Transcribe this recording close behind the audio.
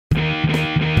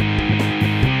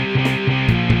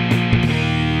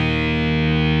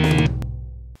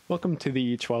Welcome to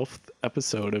the 12th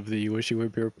episode of the Wish You Were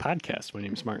Beer podcast. My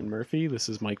name is Martin Murphy. This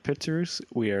is Mike Pitzers.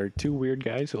 We are two weird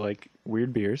guys who like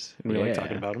weird beers, and we like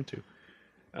talking about them too.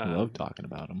 I love talking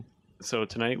about them. So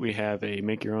tonight we have a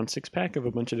make-your-own six-pack of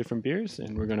a bunch of different beers,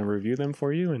 and we're going to review them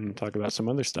for you and talk about some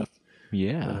other stuff.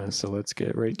 Yeah. So let's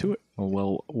get right to it.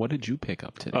 Well, what did you pick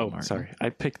up today, Martin? Sorry. I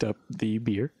picked up the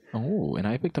beer. Oh, and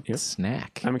I picked up the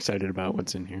snack. I'm excited about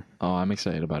what's in here. Oh, I'm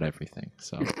excited about everything.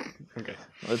 So Okay.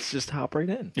 let's just hop right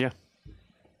in. Yeah.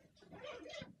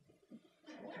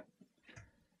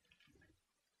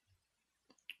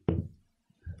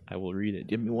 I will read it.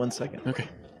 Give me 1 second. Okay.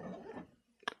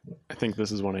 I think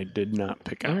this is one I did not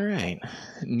pick up. All right.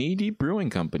 Knee Deep Brewing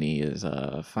Company is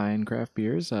fine craft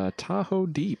beers. Tahoe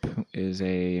Deep is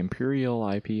a Imperial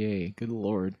IPA. Good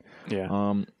Lord. Yeah.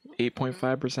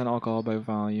 8.5% alcohol by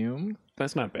volume.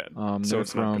 That's not bad. So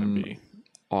it's not going to be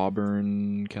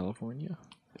Auburn, California.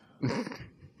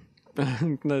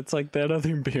 That's like that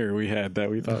other beer we had that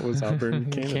we thought was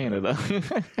Auburn, Canada.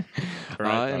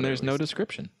 And there's no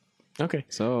description. Okay.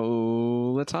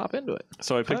 So let's hop into it.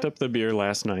 So I picked up the beer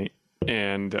last night,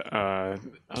 and I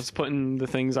was putting the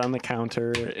things on the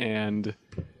counter, and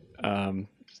the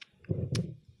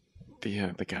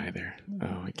guy there.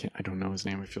 Oh, I don't know his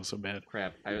name. I feel so bad.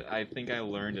 Crap. I think I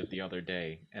learned it the other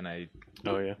day, and I...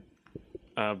 Oh, yeah.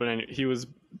 But he was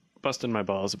busting my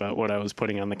balls about what I was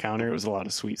putting on the counter. It was a lot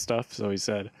of sweet stuff. So he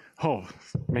said, "Oh,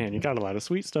 man, you got a lot of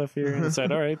sweet stuff here." And I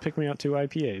said, "All right, pick me out 2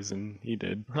 IPAs." And he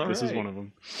did. This is one of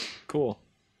them. Cool.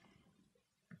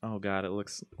 Oh, God, it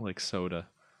looks like soda.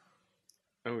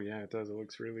 Oh, yeah, it does. It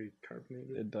looks really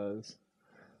carbonated. It does.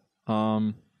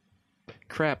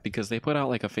 Crap, because they put out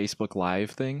like a Facebook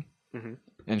Live thing,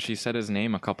 and she said his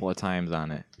name a couple of times on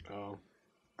it. Oh.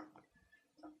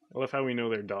 I love how we know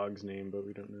their dog's name, but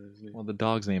we don't know his name. Well, the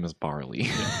dog's name is Barley.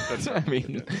 Yeah, that's I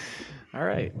mean, all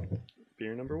right.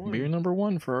 Beer number 1. Beer number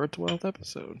 1 for our 12th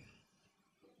episode.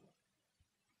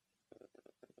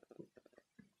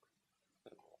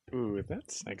 Ooh,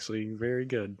 that's actually very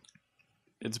good.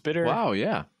 It's bitter. Wow,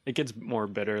 yeah. It gets more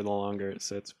bitter the longer it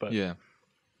sits, but Yeah.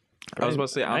 I was about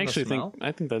to say, I actually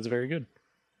think that's very good.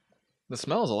 the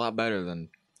smell is a lot better than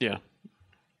Yeah.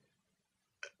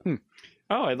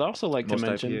 Oh, I'd also like to most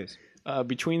mention, IPAs.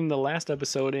 between the last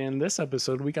episode and this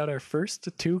episode, we got our first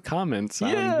 2 comments on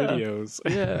Yeah. videos.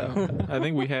 Yeah. I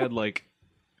think we had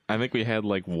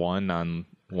like one on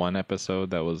one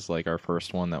episode that was like our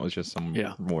first one that was just some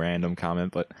random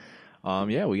comment, but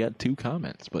yeah, we got 2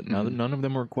 comments, but none of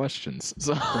them were questions.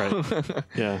 So Right.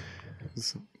 Yeah.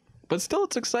 But still,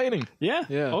 it's exciting. Yeah.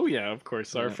 Yeah. Oh, yeah, of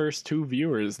course. Our first 2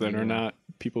 viewers that are not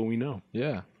people we know.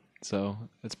 Yeah. So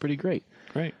it's pretty great.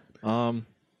 Right.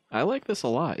 I like this a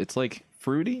lot. It's like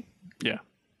fruity. Yeah.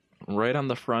 Right on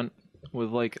the front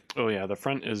with like... Oh, yeah. The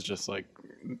front is just like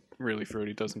really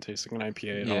fruity. Doesn't taste like an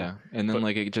IPA at all. Yeah. And then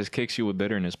like it just kicks you with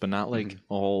bitterness, but not like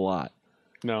a whole lot.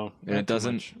 No. And it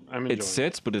doesn't... It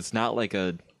sits, but it's not like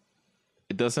a...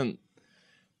 It doesn't...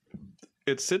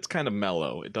 It sits kind of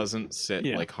mellow. It doesn't sit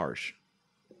like harsh.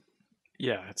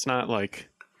 Yeah. It's not like...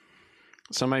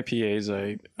 Some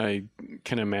IPAs, I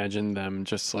can imagine them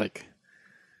just like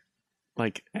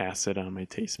acid on my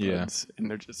taste buds, and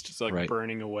they're just like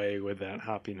burning away with that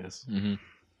hoppiness.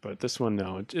 But this one,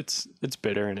 no, it's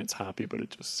bitter and it's hoppy, but it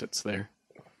just sits there.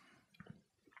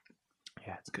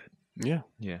 Yeah, it's good. Yeah.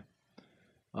 Yeah.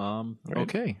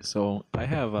 Okay, so I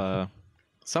have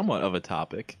somewhat of a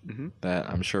topic that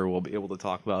I'm sure we'll be able to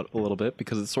talk about a little bit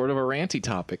because it's sort of a ranty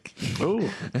topic.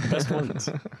 Oh, best ones.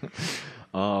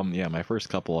 Yeah, my first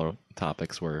couple of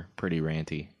topics were pretty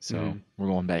ranty, so we're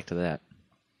going back to that.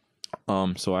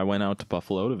 So I went out to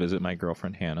Buffalo to visit my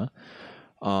girlfriend Hannah,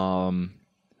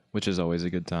 which is always a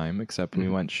good time, except we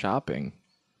went shopping,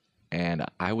 and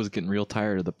I was getting real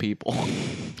tired of the people.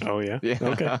 Oh, yeah? Yeah.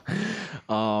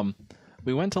 Okay.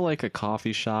 We went to like a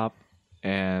coffee shop,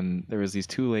 and there was these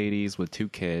 2 ladies with 2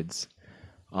 kids.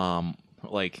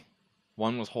 Like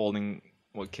one was holding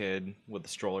a kid with a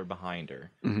stroller behind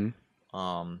her.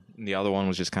 The other one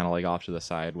was just kind of like off to the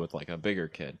side with like a bigger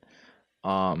kid.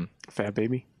 Fat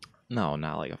baby? No,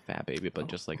 not like a fat baby, but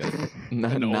just like a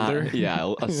older?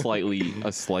 Yeah, a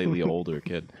slightly older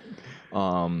kid.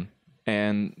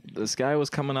 And this guy was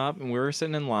coming up, and we were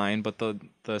sitting in line, but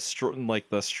the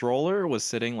stroller was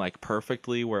sitting like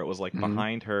perfectly where it was like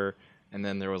behind her, and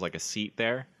then there was like a seat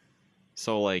there,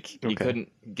 so like he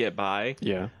couldn't get by.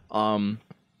 Yeah.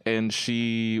 And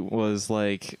she was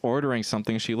like ordering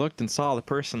something. She looked and saw the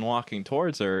person walking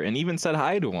towards her, and even said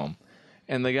hi to him.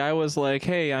 And the guy was like,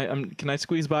 "Hey, can I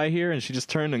squeeze by here?" And she just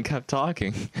turned and kept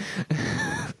talking.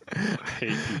 I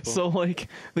hate people. So like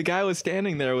the guy was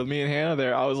standing there with me and Hannah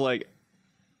there. I was like,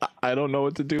 I don't know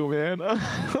what to do, man.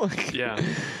 Like, Yeah.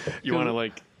 You want to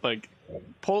like take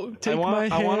I my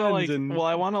hand and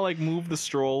I want to like move the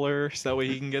stroller so that way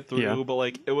he can get through. Yeah. But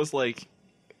like it was like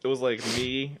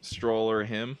me, stroller,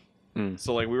 him.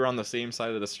 So like we were on the same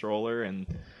side of the stroller, and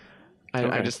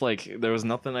I just like there was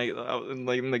nothing. Like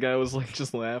and the guy was like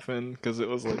just laughing because it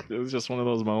was just one of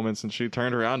those moments. And she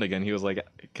turned around again. He was like,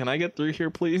 "Can I get through here,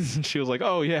 please?" And she was like,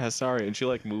 "Oh yeah, sorry." And she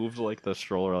like moved like the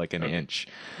stroller like an inch.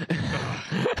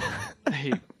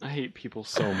 I hate people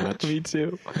so much. Me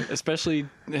too. Especially,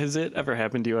 has it ever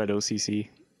happened to you at OCC?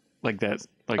 Like that?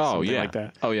 Like something like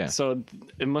that? Oh yeah. So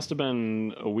it must have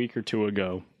been a week or two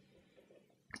ago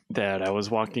that I was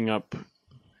walking up,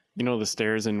 you know, the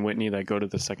stairs in Whitney that go to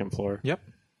the second floor? Yep.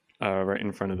 Right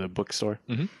in front of the bookstore.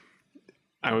 Mm-hmm.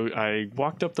 I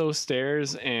walked up those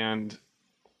stairs and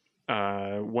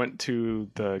went to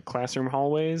the classroom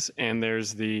hallways, and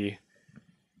there's that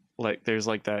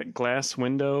glass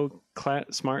window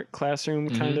smart classroom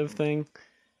kind of thing,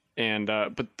 and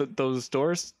but those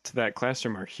doors to that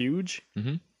classroom are huge.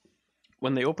 Mm-hmm.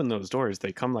 When they open those doors,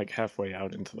 they come like halfway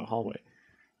out into the hallway,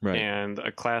 Right. and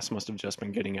a class must have just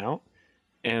been getting out,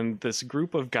 and this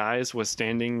group of guys was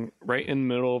standing right in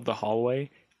the middle of the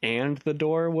hallway, and the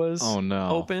door was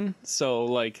open, so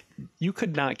like you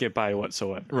could not get by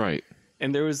whatsoever. Right.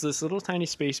 And there was this little tiny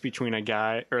space between a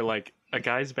guy's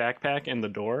backpack and the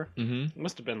door. Mm-hmm. It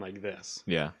must have been like this.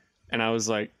 Yeah. And I was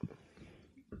like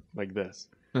this.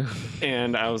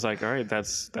 And I was like, all right,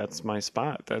 that's my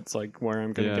spot. That's like where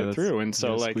I'm going to get through. And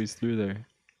so like squeeze through there.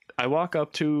 I walk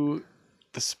up to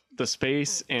the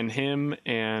space and him,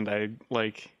 and I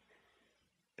like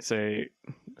say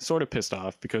sort of pissed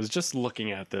off because just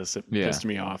looking at this, it pissed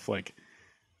me off. Like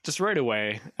just right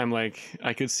away, I'm like,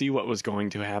 I could see what was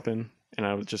going to happen. And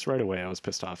I was just right away, I was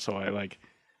pissed off. So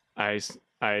I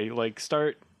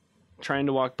start trying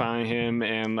to walk by him,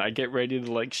 and I get ready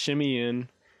to like shimmy in,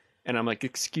 and I'm like,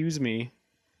 excuse me,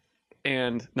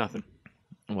 and nothing.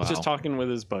 Wow. Just talking with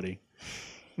his buddy.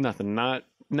 Nothing.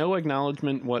 No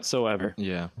acknowledgement whatsoever.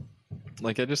 Yeah.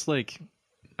 Like I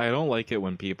don't like it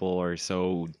when people are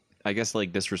so, I guess,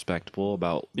 like disrespectful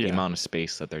about the amount of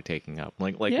space that they're taking up.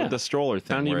 Like with the stroller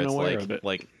thing, where it's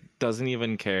like doesn't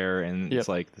even care, and it's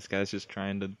like this guy's just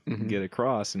trying to get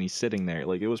across, and he's sitting there.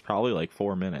 Like it was probably like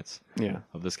 4 minutes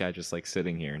of this guy just like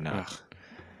sitting here now.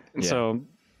 So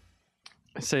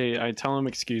I tell him,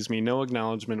 excuse me, no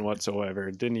acknowledgement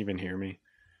whatsoever, didn't even hear me.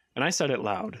 And I said it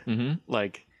loud.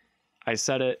 Like I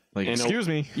said it like, excuse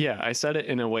me. Yeah, I said it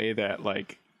in a way that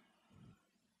like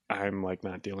I'm like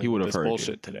not dealing with this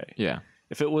bullshit today. Yeah.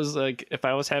 If it was like, if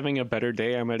I was having a better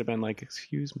day, I might have been like,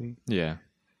 excuse me. Yeah.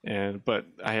 But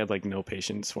I had like no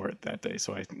patience for it that day.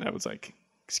 So I was like,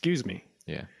 excuse me.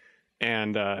 Yeah.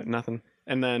 And nothing.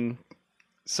 And then,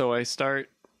 so I start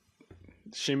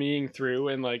shimmying through,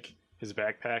 and like his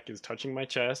backpack is touching my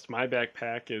chest. My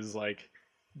backpack is like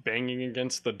banging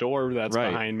against the door that's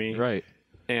behind me. Right.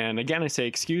 And again, I say,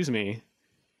 excuse me.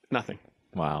 Nothing.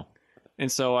 Wow.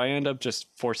 And so I end up just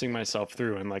forcing myself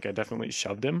through, and like I definitely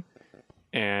shoved him.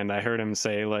 And I heard him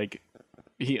say like,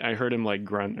 I heard him like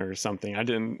grunt or something. I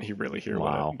didn't really hear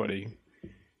what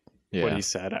he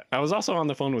said. I was also on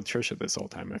the phone with Trisha this whole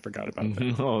time. I forgot about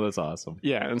that. Oh, that's awesome.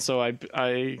 Yeah, and so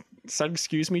I said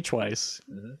excuse me twice,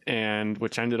 and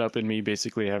which ended up in me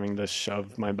basically having to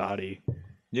shove my body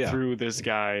through this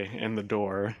guy and the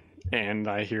door, and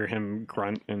I hear him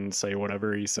grunt and say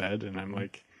whatever he said, and I'm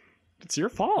like, it's your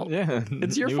fault. Yeah,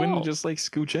 it's your fault. You wouldn't just like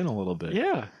scooch in a little bit.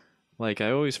 Yeah. Like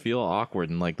I always feel awkward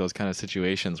in like those kind of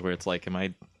situations where it's like,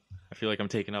 I feel like I'm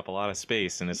taking up a lot of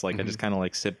space, and it's like I just kind of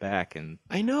like sit back and.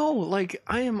 I know, like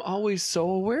I am always so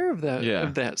aware of that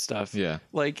of that stuff. Yeah.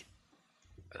 Like,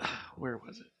 where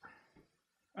was it?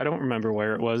 I don't remember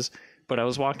where it was, but I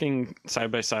was walking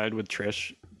side by side with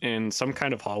Trish in some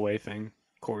kind of hallway thing,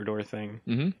 corridor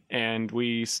thing, and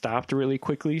we stopped really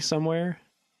quickly somewhere,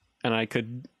 and I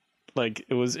could, like,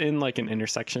 it was in like an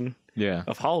intersection.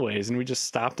 Of hallways, and we just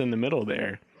stopped in the middle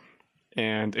there,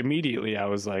 and immediately I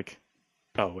was like,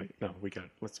 oh wait, no,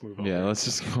 let's move over. Yeah, let's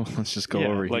just go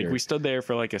over like here. We stood there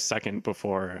for like a second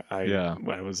before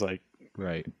I was like,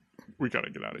 right, we gotta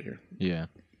get out of here.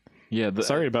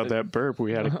 Sorry about that burp.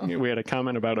 We had a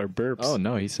comment about our burps. Oh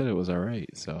no, he said it was all right.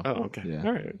 So okay,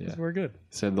 all right, we're good.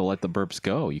 He said to let the burps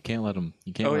go. You can't let them.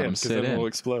 You can't let them sit in. We'll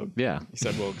explode. Yeah, he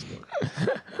said we'll explode.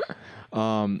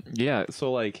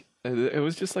 So like. It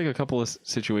was just like a couple of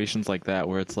situations like that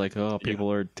where it's like, oh,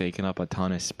 people are taking up a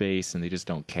ton of space and they just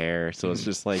don't care. So it's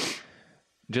just like,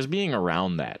 just being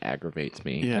around that aggravates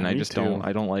me. Yeah, and I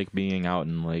I don't like being out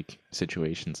in like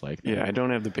situations like that. Yeah, I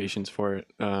don't have the patience for it.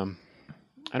 I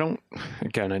don't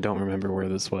remember where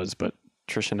this was, but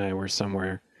Trish and I were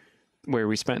somewhere where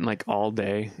we spent like all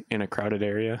day in a crowded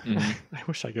area. Mm-hmm. I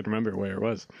wish I could remember where it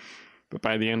was. But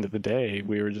by the end of the day,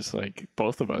 we were just like,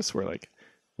 both of us were like,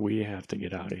 we have to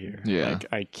get out of here. Yeah. Like,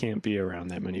 I can't be around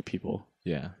that many people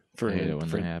Yeah. for I hate it when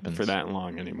that happens. for that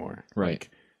long anymore. Right.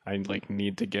 Like, I like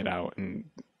need to get out, and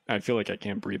I feel like I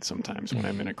can't breathe sometimes when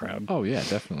I'm in a crowd. Oh yeah,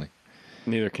 definitely.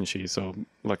 Neither can she. So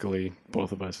luckily,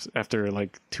 both of us, after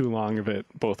like too long of it,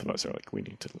 both of us are like, we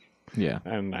need to leave. Yeah.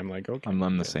 And I'm like, okay.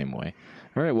 I'm the same way.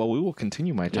 All right, well, we will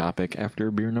continue my topic after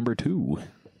beer number 2.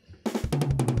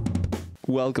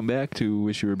 Welcome back to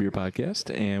Wish You Were Beer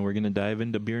podcast, and we're going to dive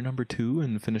into beer number 2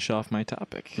 and finish off my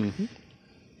topic. Mm-hmm.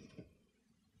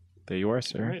 There you are,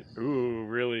 sir. All right. Ooh,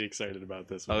 really excited about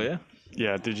this one. Oh, yeah?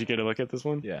 Yeah, did you get a look at this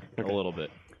one? Yeah, Okay. a little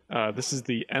bit. This is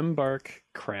the Embark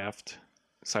Craft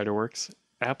Cider Works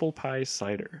Apple Pie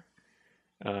Cider.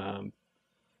 Let's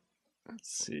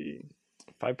see.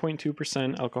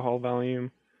 5.2% alcohol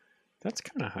volume. That's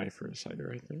kind of high for a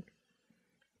cider, I think.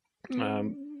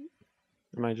 Am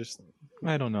I just...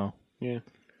 I don't know. Yeah.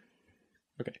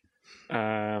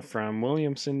 Okay. From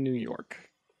Williamson, New York.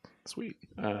 Sweet.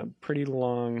 Pretty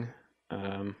long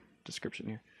description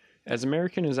here. As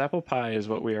American as apple pie is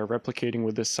what we are replicating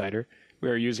with this cider. We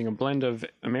are using a blend of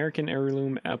American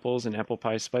heirloom apples and apple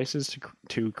pie spices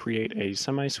to create a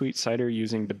semi-sweet cider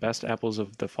using the best apples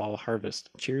of the fall harvest.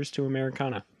 Cheers to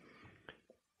Americana.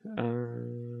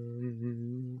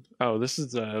 Oh, this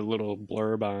is a little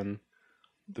blurb on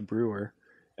the brewer.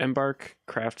 Embark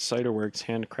Craft Cider Works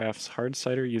handcrafts hard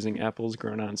cider using apples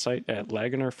grown on site at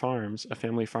Laguna Farms, a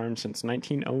family farm since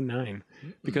 1909.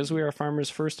 Because we are farmers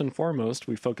first and foremost,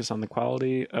 we focus on the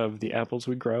quality of the apples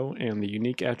we grow and the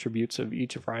unique attributes of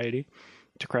each variety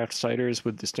to craft ciders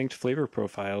with distinct flavor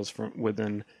profiles from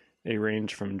within a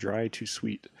range from dry to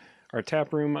sweet. Our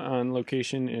tap room on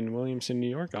location in Williamson, New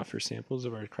York offers samples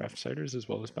of our craft ciders as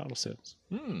well as bottle sales.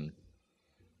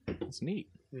 That's neat.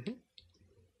 Mm-hmm.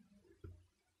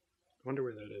 I wonder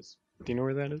where that is. Do you know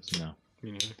where that is? No.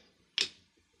 Me neither.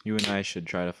 You and I should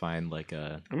try to find like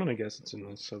a... I'm gonna guess it's in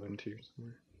the southern tier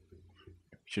somewhere.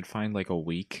 Should find like a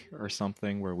week or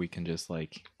something where we can just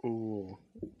like Ooh,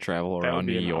 travel that would around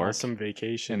be New an York awesome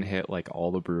vacation. and hit like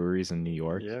all the breweries in New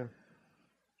York. Yeah,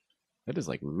 That is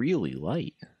like really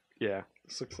light. yeah.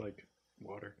 This looks like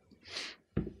water.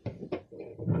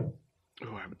 Oh,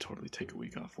 I would totally take a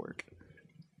week off work.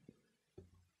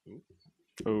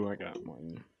 Oh, I got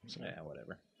one. So. Yeah,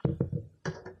 whatever.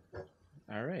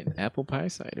 All right, apple pie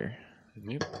cider.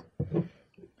 Yep.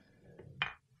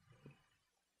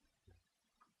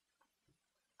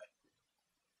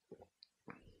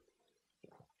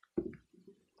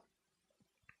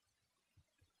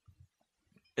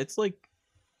 It's like,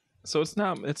 so it's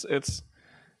not.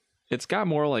 It's got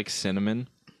more like cinnamon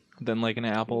than like an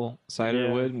apple cider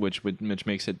Yeah. would, which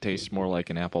makes it taste more like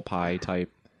an apple pie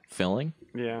type filling.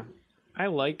 Yeah, I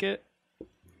like it.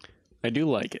 I do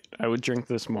like it. I would drink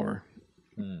this more.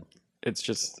 It's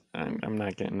just I'm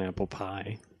not getting apple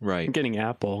pie. Right. I'm getting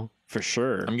apple for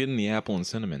sure. I'm getting the apple and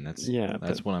cinnamon. That's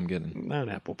but what I'm getting. not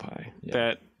apple pie. Yeah.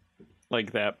 That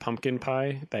like that pumpkin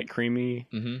pie, that creamy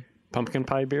pumpkin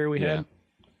pie beer we Yeah. had.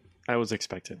 I was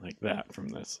expecting like that from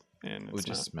this, and it's We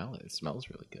just not. smell it. It smells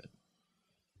really good.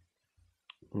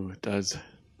 Ooh, it does.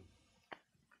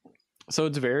 So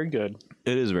it's very good.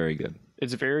 It is very good.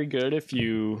 It's very good if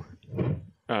you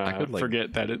could, like-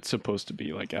 forget that it's supposed to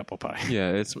be like apple pie.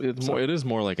 Yeah, it's more. It is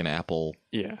more like an apple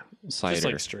Yeah, cider. just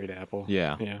like straight apple.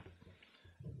 Yeah. Yeah.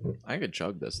 I could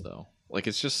chug this though. Like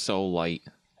it's just so light.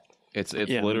 It's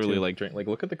Yeah, me literally too. like drink. Like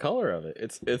look at the color of it.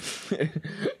 It's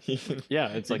Yeah,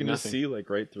 it's you like can just nothing. see like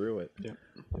right through it. Yeah.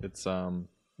 It's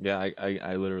yeah.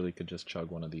 I literally could just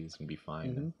chug one of these and be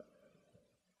fine.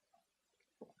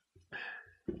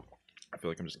 I feel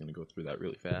like I'm just gonna go through that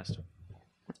really fast.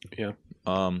 Yeah.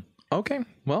 Okay.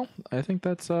 Well, I think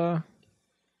that's well.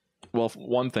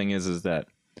 One thing is that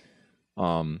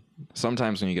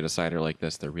sometimes when you get a cider like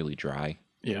this, they're really dry.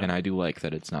 Yeah. And I do like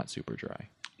that it's not super dry.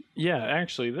 Yeah,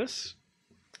 actually, this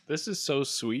is so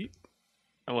sweet.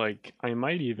 Like, I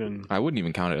might even. I wouldn't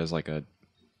even count it as like a.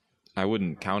 I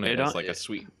wouldn't count it It as don't- like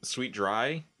a sweet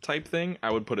dry type thing.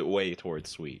 I would put it way towards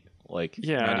sweet. Like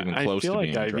Yeah, not even close I feel to like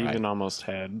being I've dry. even almost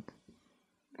had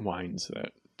wines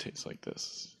that taste like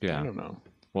this. Yeah. I don't know.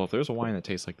 Well, if there's a wine that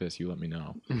tastes like this, you let me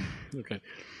know. Okay.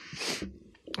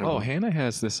 Oh, Hannah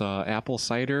has this apple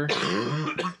cider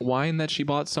wine that she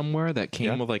bought somewhere that came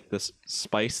Yeah. with like this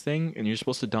spice thing, and you're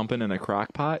supposed to dump it in a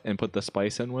crock pot and put the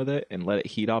spice in with it and let it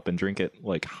heat up and drink it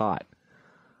like hot.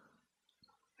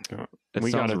 Uh, It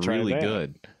we sounds gotta try really that.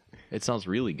 good. It sounds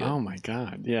really good. Oh my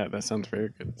god, yeah, that sounds very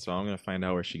good. So I'm gonna find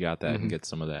out where she got that and get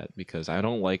some of that because I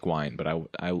don't like wine, but I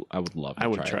would love to I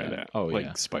would try try that. Oh like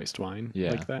yeah, spiced wine,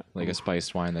 yeah, like that, like a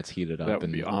spiced wine that's heated up. That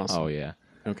would be awesome. Oh yeah.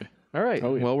 Okay. All right.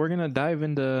 Oh, yeah. Well, we're gonna dive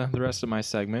into the rest of my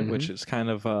segment, which is kind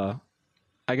of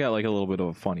I got like a little bit of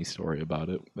a funny story about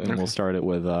it, and we'll start it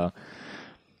with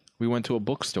we went to a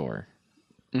bookstore.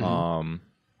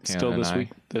 Still this week,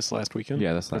 this last weekend.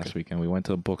 Yeah, this last weekend we went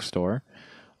to a bookstore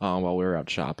while we were out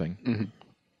shopping.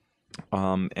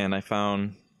 And I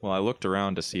found, well, I looked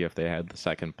around to see if they had the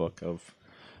second book of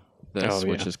this,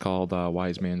 which is called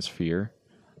Wise Man's Fear.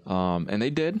 And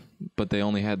they did, but they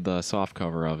only had the soft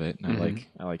cover of it. And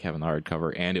I like having the hard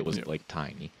cover, and it was like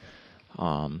tiny,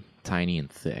 tiny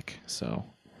and thick. So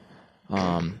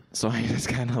I just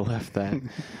kind of left that.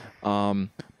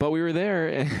 But we were there,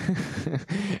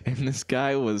 and this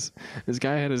guy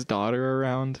had his daughter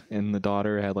around, and the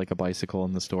daughter had like a bicycle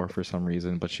in the store for some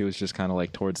reason, but she was just kind of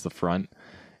like towards the front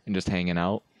and just hanging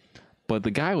out. But the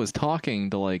guy was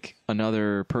talking to like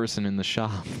another person in the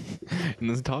shop, and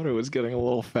his daughter was getting a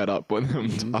little fed up with him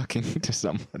talking to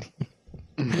somebody.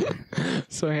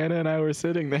 So Hannah and I were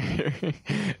sitting there,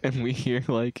 and we hear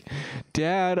like,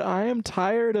 "Dad, I am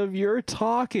tired of your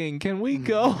talking. Can we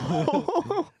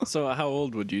go?" So how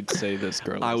old would you say this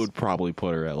girl is? I would probably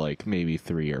put her at like maybe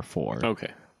 3 or 4.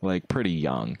 Okay. Like pretty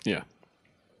young. Yeah.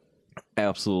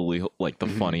 Absolutely like the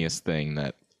funniest thing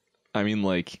that, I mean,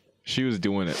 like she was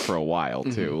doing it for a while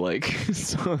too. Like,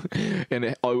 so,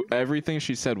 and everything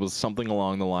she said was something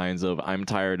along the lines of, "I'm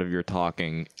tired of your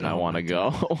talking and I want to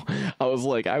go." I was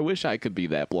like, I wish I could be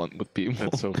that blunt with people.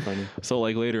 That's so funny. So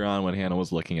like later on when Hannah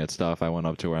was looking at stuff, I went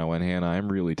up to her and I went, "Hannah,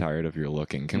 I'm really tired of your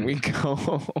looking. Can we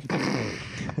go?"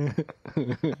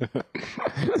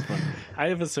 I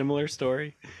have a similar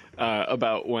story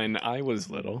about when I was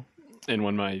little and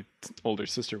when my older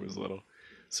sister was little.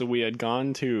 So we had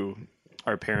gone to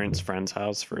our parents' friend's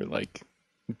house for like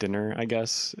dinner, I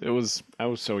guess. I was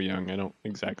so young, I don't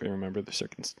exactly remember the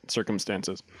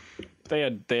circumstances. They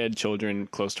had children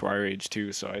close to our age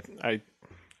too, so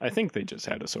I think they just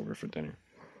had us over for dinner.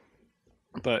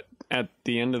 But at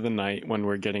the end of the night, when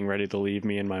we're getting ready to leave,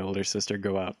 me and my older sister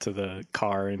go out to the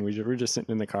car, and we're just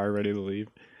sitting in the car ready to leave.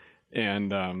 And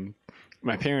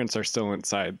my parents are still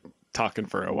inside talking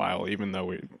for a while, even though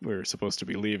we were supposed to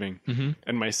be leaving.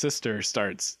 And my sister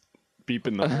starts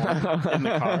beeping the horn in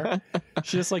the car.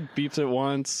 She just like beeps it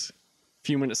once, a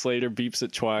few minutes later beeps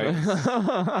it twice.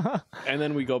 And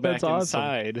then we go back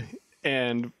inside,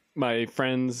 and my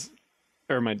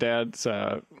dad's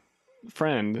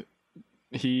friend,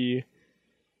 he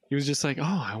was just like,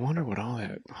 "Oh, I wonder what all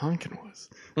that honking was."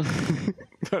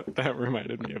 that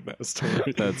reminded me of that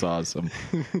story. That's awesome.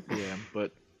 Yeah,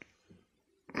 but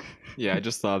yeah, I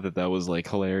just thought that was like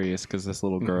hilarious because this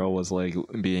little girl was like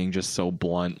being just so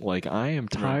blunt, like, "I am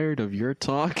tired of your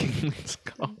talking. Let's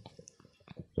go."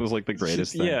 It was like the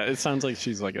greatest thing. Yeah, it sounds like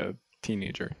she's like a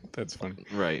teenager. That's funny.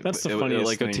 Right. That's the funniest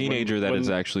like thing. A teenager that is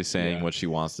actually saying what she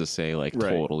wants to say, like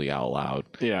totally out loud.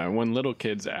 Yeah, when little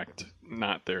kids act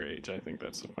not their age, I think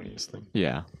that's the funniest thing.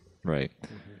 Yeah. Right.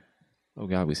 Oh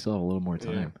God, we still have a little more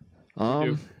time.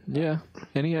 Yeah.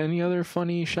 Any other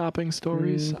funny shopping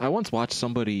stories? I once watched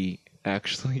somebody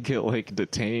actually get like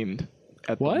detained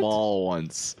at the mall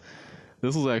once.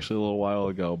 This was actually a little while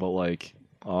ago, but like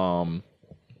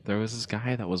there was this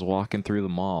guy that was walking through the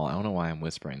mall. I don't know why I'm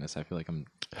whispering this. I feel like I'm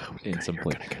in some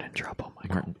place. You're gonna get in trouble,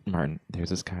 Michael. Martin, there's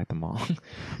this guy at the mall.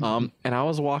 And I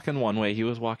was walking one way. He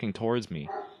was walking towards me.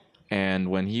 And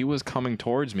when he was coming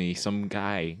towards me, some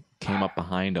guy came up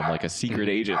behind him like a secret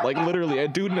agent, like literally a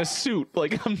dude in a suit.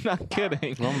 Like, I'm not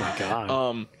kidding. Oh my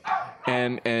God.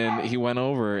 And he went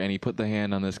over and he put the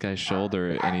hand on this guy's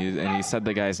shoulder and he said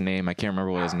the guy's name. I can't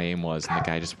remember what his name was, and the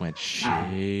guy just went,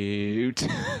 "Shoot."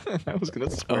 I was gonna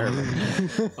swear.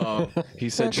 He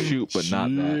said shoot, but not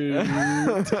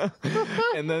that.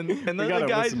 and then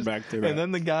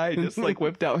the guy just like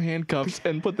whipped out handcuffs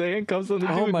and put the handcuffs on the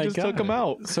dude and just took him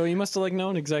out. So he must have like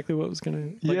known exactly what was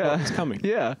what was coming.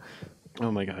 Yeah.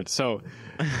 Oh my God. So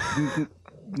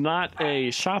not a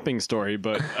shopping story,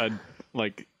 but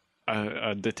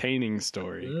a detaining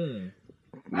story.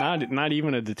 Not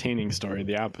even a detaining story.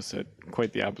 The opposite.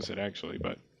 Quite the opposite, actually.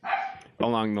 But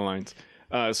along the lines.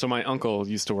 So my uncle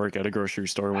used to work at a grocery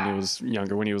store when he was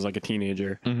younger, when he was like a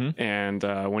teenager. And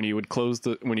when he closed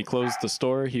the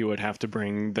store, he would have to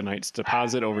bring the night's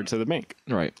deposit over to the bank.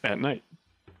 Right. At night.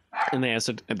 And they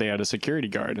had a security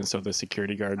guard, and so the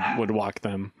security guard would walk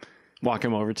him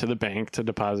over to the bank to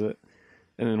deposit,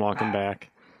 and then walk him back.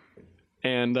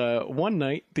 And one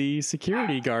night, the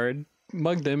security guard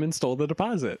mugged him and stole the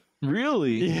deposit.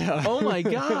 Really? Yeah. Oh my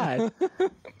God.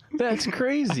 That's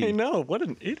crazy. I know. What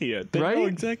an idiot. They know Right?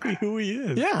 exactly who he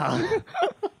is. Yeah.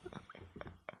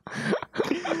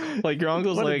 Like your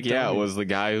uncle's What a like, yeah, it dummy. was the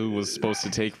guy who was supposed to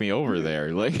take me over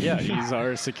there. Like, Yeah, he's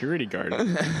our security guard.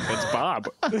 It's Bob.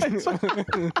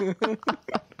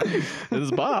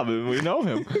 it's Bob, and we know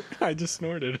him. I just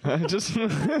snorted. I just,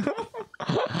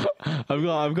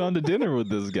 I've gone to dinner with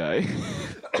this guy.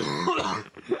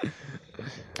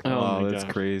 Oh, my that's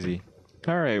gosh. crazy.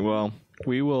 All right, well,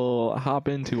 we will hop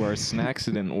into our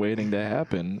snacksident waiting to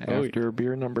happen Oh, after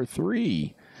beer number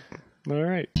 3. All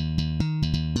right.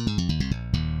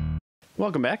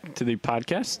 Welcome back to the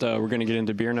podcast. We're going to get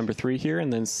into beer number 3 here,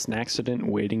 and then snacksident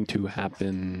waiting to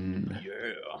happen.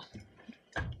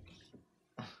 Yeah.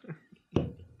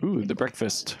 Ooh, the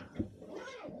breakfast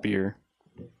beer.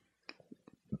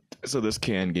 So this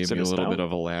can gave Is it me a a little stout? bit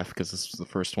of a laugh because this was the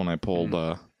first one I pulled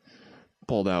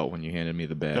out when you handed me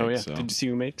the bag. Oh yeah. So. Did you see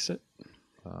who makes it?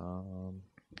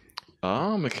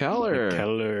 McKellar.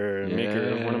 Keller, maker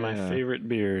of one of my Yeah. favorite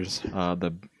beers.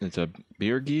 It's a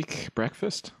Beer Geek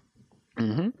breakfast.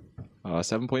 Mm-hmm.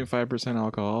 7.5%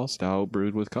 alcohol, stout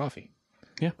brewed with coffee.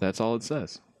 Yeah. That's all it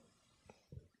says.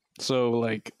 So,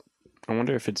 like, I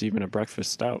wonder if it's even a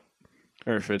breakfast stout,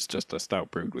 or if it's just a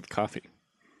stout brewed with coffee.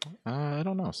 I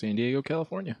don't know. San Diego,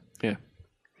 California. Yeah.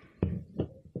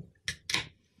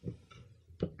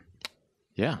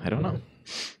 Yeah, I don't know.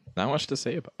 Not much to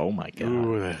say about. Oh my god,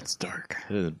 Ooh, that's dark.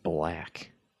 it is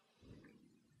black.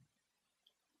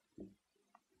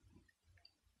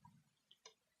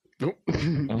 Nope.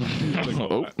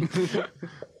 Oh.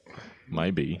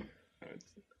 Might be.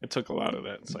 It took a lot of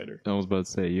that cider. I was about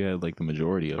to say you had like the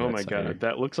majority of it. Oh my god,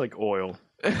 that looks like oil.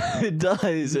 It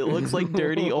does. It looks like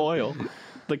dirty oil.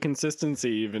 The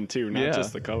consistency, even too, not Yeah.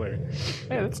 just the color.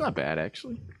 Yeah, that's not bad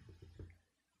actually.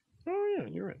 Oh yeah,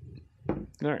 you're right.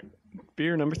 All right,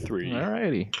 beer number 3.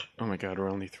 Alrighty. Oh my god, we're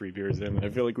only 3 beers in. I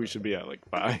feel like we should be at like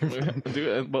 5.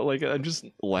 Dude, but like I'm just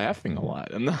laughing a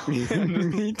lot. I'm not,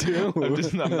 Me too.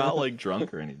 I'm not like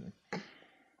drunk or anything.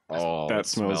 Oh, That it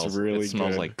smells really It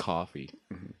smells good. like coffee.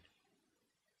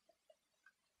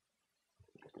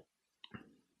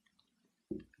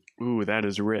 Ooh, that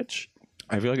is rich.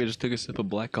 I feel like I just took a sip of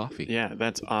black coffee. Yeah,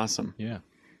 that's awesome. Yeah.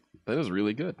 That is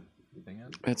really good.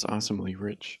 That's awesomely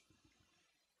rich.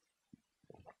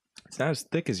 It's not as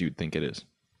thick as you'd think it is.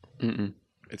 Mm-mm.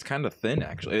 It's kind of thin,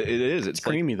 actually. It is. It's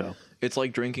creamy though. It's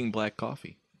like drinking black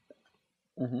coffee.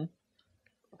 Mm-hmm.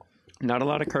 Not a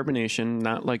lot of carbonation.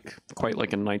 Not like quite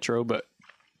like a nitro, but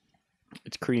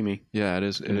it's creamy. Yeah, it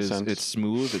is. In a sense. It's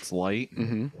smooth. It's light.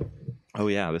 Mm-hmm. Oh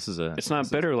yeah, this is a. It's not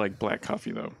bitter like black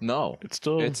coffee though. No, It's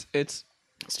still it's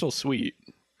still sweet.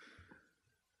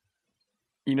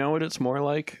 You know what it's more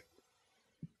like?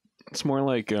 It's more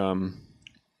like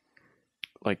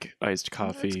iced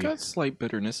coffee. It's got slight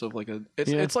bitterness of like a.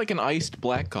 It's Yeah. it's like an iced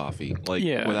black coffee, like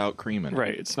Yeah. without cream in it.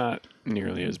 Right, it's not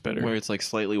nearly as bitter. Where it's like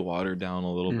slightly watered down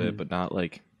a little bit, but not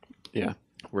like Yeah.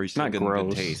 where you still Not get a good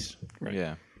gross. taste. Right.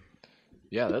 Yeah.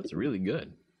 Yeah, that's really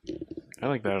good. I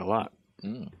like that a lot.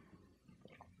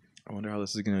 I wonder how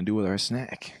this is gonna do with our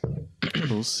snack.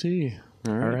 We'll see.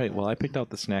 All All right. right. Well, I picked out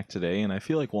the snack today, and I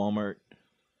feel like Walmart.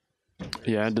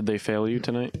 Yeah, did they fail you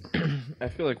tonight? I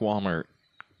feel like Walmart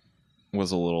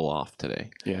was a little off today.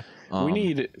 Yeah. Um, we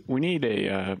need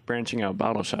a branching out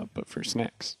bottle shop, but for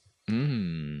snacks.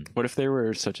 What if there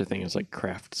were such a thing as like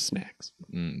craft snacks?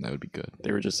 That would be good.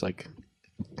 They were just like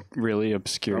really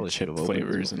obscure Probably chip should have opened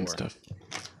flavors this and before. stuff.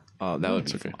 That would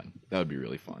be okay. fun. That would be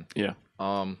really fun. Yeah.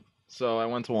 So I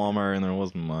went to Walmart and there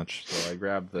wasn't much, so I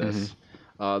grabbed this.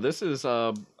 This is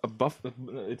a buff.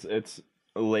 It's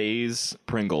Lay's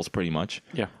Pringles, pretty much.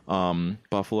 Yeah.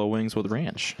 Buffalo wings with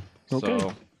ranch. Okay.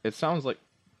 So it sounds like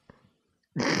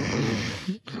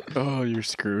Oh, you're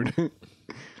screwed.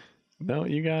 No,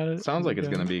 you got it. sounds like You it's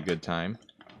got gonna be a good time.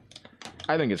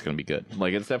 I think it's gonna be good.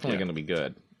 Like it's definitely Yeah. gonna be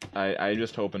good. I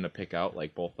just hoping to pick out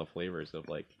like both the flavors of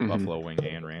like buffalo wing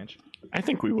and ranch. it. I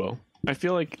think we will. I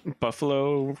feel like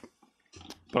buffalo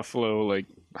like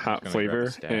hot Gonna grab flavor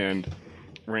a stack. and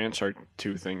ranch are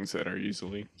two things that are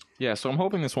usually. Yeah, so I'm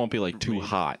hoping this won't be like too Really?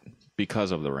 hot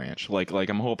because of the ranch. Like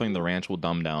I'm hoping the ranch will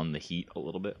dumb down the heat a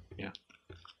little bit. Yeah.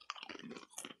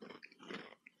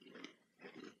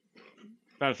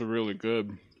 That's really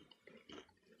good.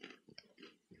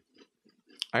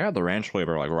 I got the ranch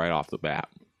flavor like right off the bat.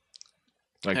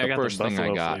 Like I the got first the thing I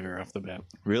buffalo got. flavor off the bat.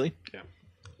 Really? Yeah.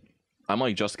 I'm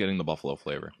like just getting the buffalo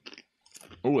flavor.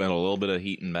 Oh, and a little bit of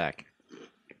heat in back.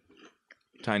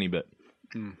 Tiny bit.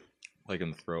 Like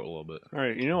in the throat a little bit. All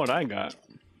right, you know what I got?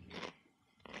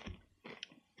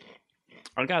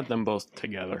 I got them both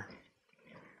together.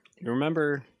 You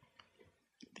remember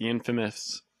the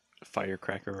infamous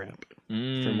firecracker wrap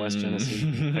from West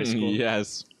Genesee High School.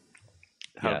 Yes.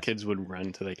 How Yes. kids would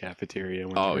run to the cafeteria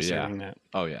when Oh, they were yeah. serving that.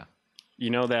 Oh yeah. You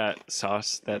know that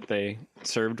sauce that they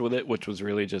served with it, which was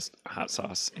really just hot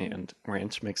sauce and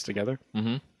ranch mixed together?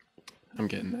 Mm-hmm. I'm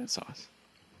getting that sauce.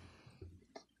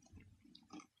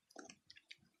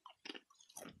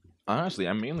 Honestly,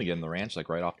 I'm mainly getting the ranch like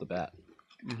right off the bat.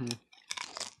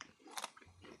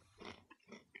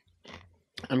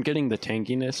 I'm getting the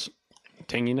tanginess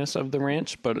of the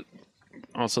ranch, but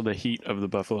also the heat of the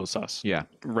buffalo sauce. Yeah.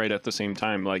 Right at the same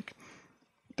time, like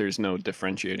there's no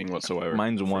differentiating whatsoever.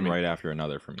 Mine's for one me. right after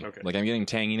another for me. Okay. Like I'm getting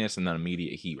tanginess and then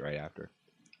immediate heat right after.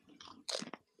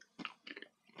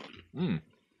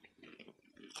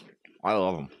 I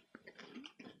love them.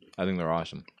 I think they're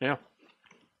awesome. Yeah.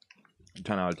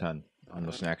 10 out of 10 on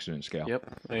the snacksident scale. Yep,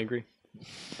 I agree.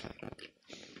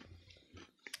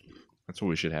 That's what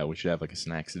we should have. We should have like a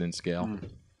snacksident scale.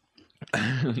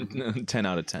 10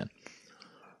 out of 10.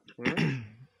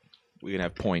 We can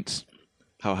have points.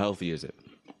 How healthy is it?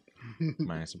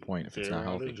 Minus a point if it's not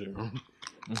healthy.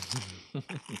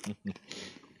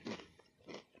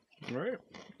 All right.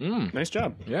 Mm. Nice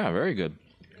job. Yeah, very good.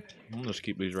 I'll just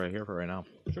keep these right here for right now.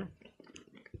 Sure.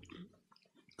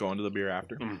 Go into the beer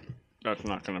after. That's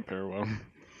not going to pair well.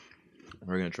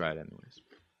 We're going to try it anyways.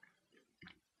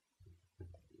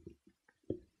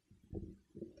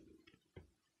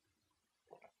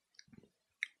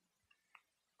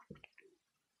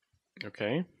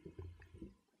 Okay.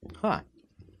 Huh.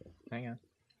 Hang on.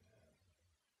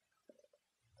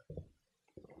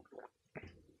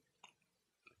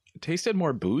 It tasted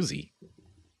more boozy.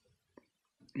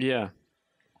 Yeah.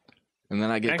 And then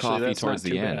I get Actually, coffee that's towards not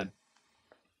the too end. bad.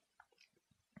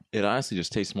 It honestly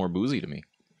just tastes more boozy to me.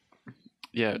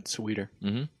 Yeah, it's sweeter.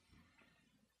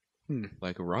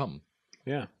 Like rum.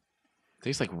 Yeah.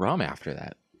 Tastes like rum after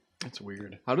that. That's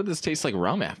weird. How did this taste like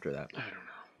rum after that? I don't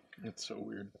know. It's so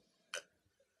weird.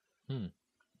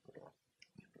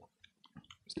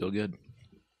 Still good.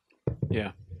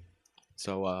 Yeah.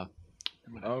 So,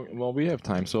 oh, well, we have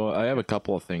time. So I have a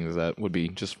couple of things that would be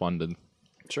just fun to.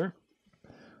 Sure.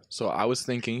 So I was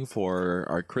thinking for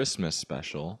our Christmas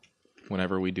special,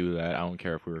 whenever we do that, I don't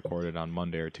care if we record it on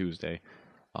Monday or Tuesday.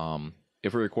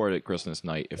 If we record it Christmas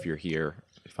night, if you're here,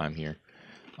 if I'm here,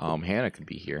 Hannah could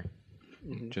be here.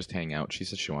 Just hang out. She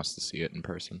said she wants to see it in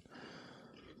person.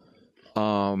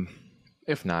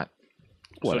 If not,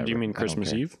 whatever. So do you mean I don't Christmas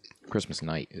care. Eve? Christmas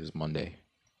night is Monday.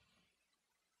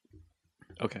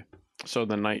 Okay. So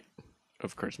the night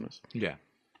of Christmas. Yeah.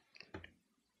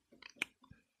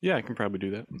 Yeah, I can probably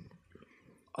do that.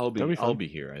 I'll That'll be fun. I'll be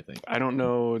here, I think. I don't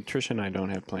know. Trish and I don't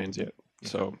have plans yet.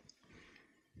 So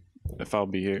if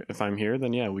I'm here,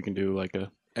 then yeah, we can do like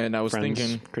a And I was friends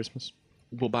thinking Christmas.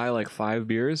 we'll buy like 5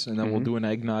 beers and then we'll do an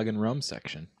eggnog and rum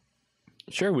section.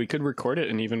 Sure, we could record it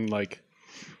and even like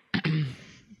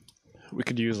we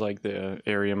could use like the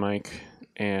area mic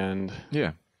and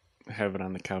Yeah. have it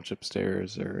on the couch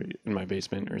upstairs or in my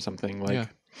basement or something like Yeah.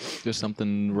 Just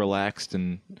something relaxed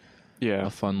and yeah, a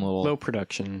fun little low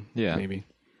production. Yeah. Maybe.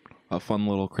 a fun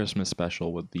little Christmas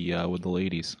special with the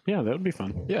ladies. Yeah, that would be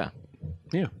fun. Yeah.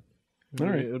 Yeah. All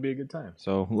right. It'll be a good time.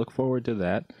 So look forward to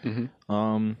that.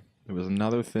 There was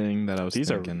another thing that I was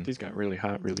thinking. These got really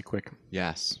hot really quick.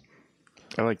 Yes.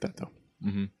 I like that though.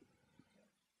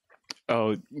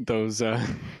 Oh, those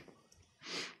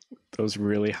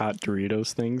really hot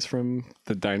Doritos things from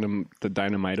the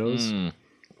Dynamitos.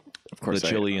 Of course, The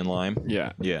chili and lime.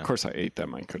 Yeah, Yeah. Of course, I ate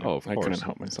them. I couldn't. Oh, of I couldn't course.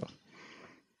 help myself.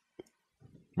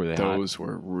 Were they hot? Those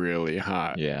were really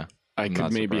hot. Yeah. I I'm could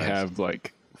not maybe surprised. have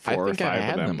like I 4 or think I've 5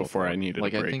 had of them before I needed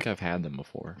like a break. I think I've had them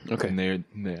before. Okay. And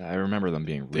I remember them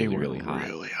being they really, were really hot.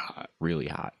 Really hot. Really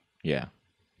hot. Yeah.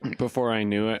 Before I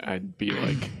knew it, I'd be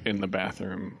like in the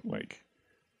bathroom, like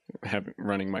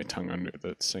running my tongue under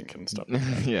the sink and stuff. Like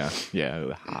that. Yeah. Yeah. It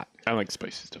was hot. I like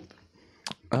spicy stuff.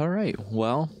 All right.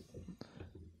 Well,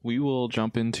 we will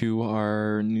jump into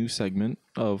our new segment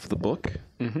of the book,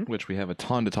 which we have a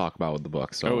ton to talk about with the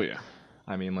book. So, Oh yeah.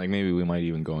 I mean, like maybe we might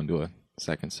even go into a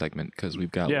second segment because we've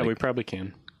got Yeah, like, we probably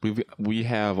can. we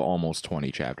have almost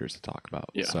 20 chapters to talk about.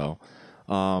 Yeah. So,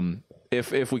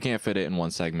 if we can't fit it in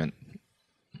one segment,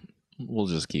 we'll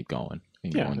just keep going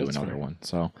and Yeah, go into that's another fine. one.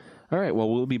 So, all right. Well,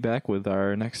 we'll be back with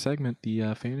our next segment,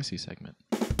 the fantasy segment.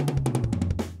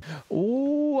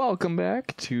 Welcome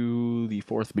back to the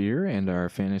fourth beer and our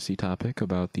fantasy topic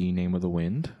about the name of the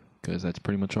wind, because that's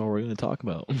pretty much all we're going to talk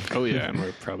about. Oh yeah, and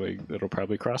it'll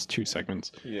probably cross 2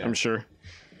 segments. Yeah. I'm sure.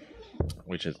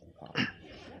 Which is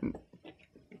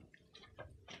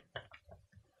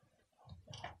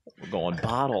we're going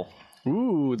bottle.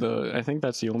 Ooh, I think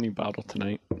that's the only bottle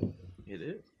tonight. It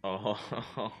is.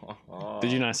 Oh.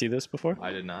 Did you not see this before?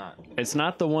 I did not. It's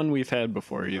not the one we've had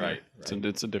before either. Right.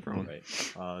 It's a different one.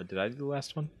 Right. Did I do the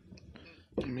last one?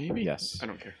 Maybe. Yes. I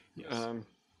don't care. Yes.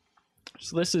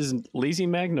 So this is Lazy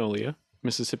Magnolia,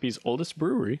 Mississippi's oldest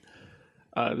brewery.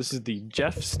 This is the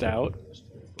Jeff Stout,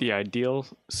 the ideal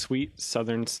sweet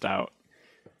Southern Stout,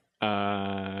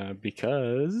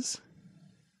 because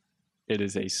it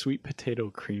is a sweet potato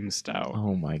cream stout.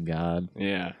 Oh my God.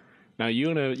 Yeah. Now you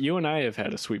and I have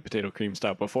had a sweet potato cream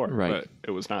stout before, Right. but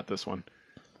it was not this one.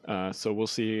 So we'll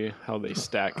see how they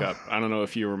stack up. I don't know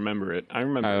if you remember it. I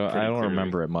remember. I don't clearly.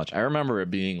 remember it much. I remember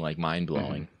it being like mind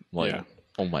blowing. Like, Yeah.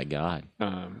 oh my God.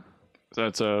 So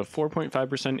it's a 4.5%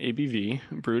 ABV,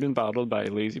 brewed and bottled by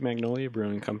Lazy Magnolia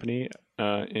Brewing Company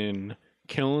in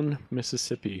Kiln,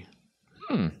 Mississippi.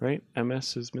 Right?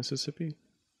 MS is Mississippi?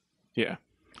 Yeah.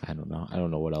 I don't know. I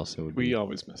don't know what else it would We be.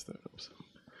 always mess that up. So.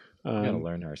 We gotta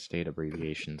learn our state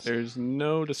abbreviations. There's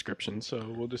no description, so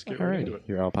we'll just get All right right. into it.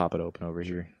 Here, I'll pop it open over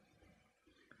here.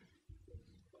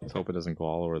 Let's hope it doesn't go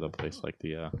all over the place like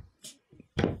the.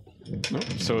 Nope.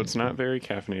 So it's not very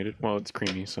caffeinated. Well, it's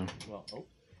creamy, so.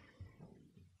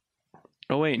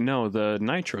 Oh, wait, no, the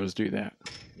nitros do that.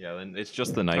 Yeah, then it's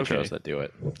just the nitros Okay. that do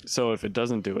it. So if it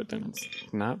doesn't do it, then it's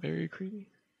not very creamy.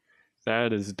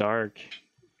 That is dark.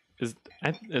 Is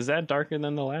that darker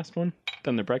than the last one?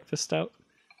 Than the breakfast stout?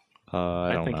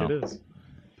 I don't think know. it is.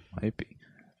 Might be.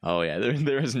 Oh yeah,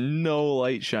 there is no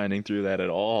light shining through that at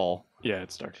all. Yeah,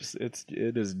 it's dark. It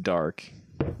is dark.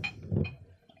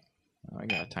 I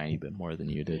got a tiny bit more than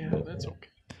you did. Yeah, but that's okay.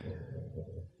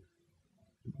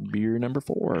 beer number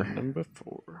 4. Number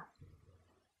 4.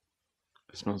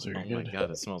 It smells very Oh good. my God,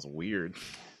 that smells weird.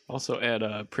 Also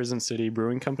at Prison City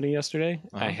Brewing Company yesterday,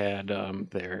 Uh-huh. I had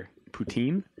their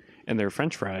poutine, and their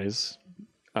French fries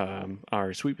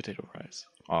are sweet potato fries.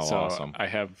 Oh, So awesome. I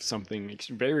have something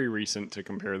very recent to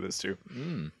compare this to.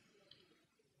 Mm.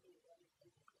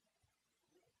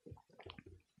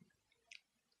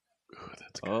 Ooh,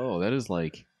 that's good. Oh, that is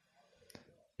like,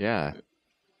 yeah,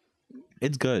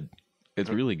 it's good. It's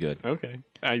really good. Okay.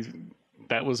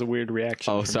 That was a weird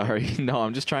reaction. Oh, from sorry. No,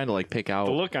 I'm just trying to like pick you. out.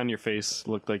 The look on your face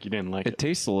looked like you didn't like It it.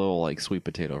 tastes a little like sweet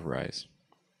potato fries,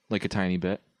 like a tiny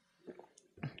bit.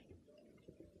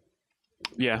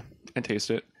 Yeah, I taste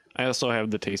it. I also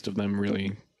have the taste of them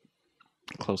really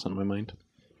close on my mind.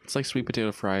 It's like sweet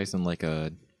potato fries and like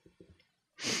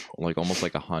almost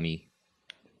like a honey.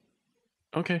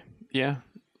 Okay. Yeah.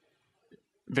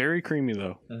 Very creamy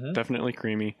though. Definitely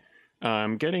creamy.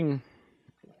 I'm getting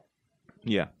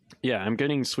Yeah. I'm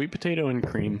getting sweet potato and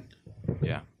cream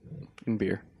Yeah. and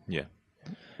beer. Yeah.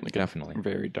 Like Definitely. a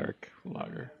very dark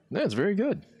lager. That's very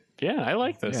good. Yeah, I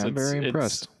like this. Yeah, I'm very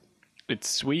impressed. It's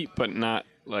sweet, but not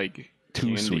like Too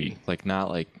candy. sweet, like not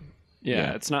like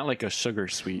Yeah, it's not like a sugar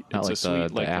sweet. not It's like a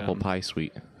sweet the apple um, pie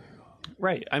sweet.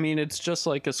 Right. I mean, it's just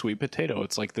like a sweet potato.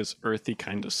 It's like this earthy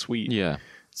kind of sweet. Yeah.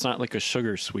 It's not like a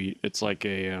sugar sweet. It's like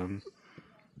a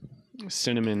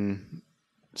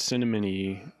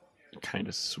cinnamony kind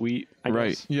of sweet. I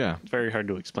guess. Yeah. It's very hard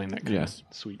to explain that kind Yes.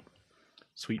 of sweet.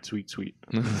 Sweet. Cinnamon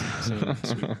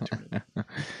sweet.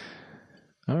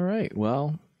 All right.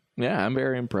 Well, yeah, I'm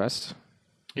very impressed.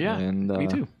 Yeah, And, me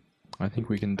too. I think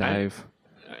we can dive.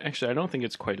 Actually, I don't think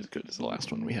it's quite as good as the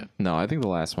last one we had. No, I think the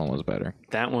last one was better.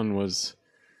 That one was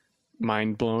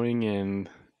mind-blowing, and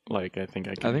like I think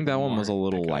that one was a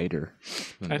little pick up. lighter.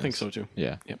 than I think this. so too.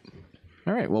 Yeah. Yep.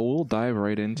 All right. Well, we'll dive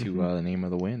right into The Name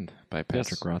of the Wind by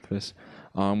Patrick Rothfuss.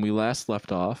 We last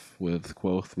left off with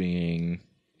Quoth being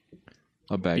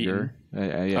a beggar.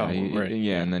 Yeah, right.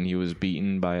 yeah, and then he was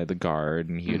beaten by the guard,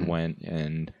 and he had went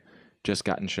and just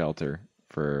gotten shelter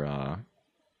for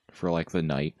like the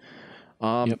night.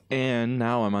 And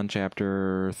now I'm on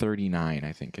chapter 39,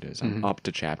 I think it is. I'm up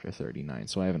to chapter 39,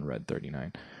 so I haven't read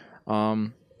 39.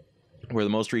 Where the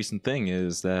most recent thing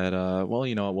is that, well,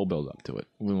 you know what, we'll build up to it.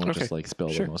 We won't just like spill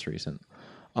the most recent.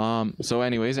 So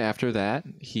anyways, after that,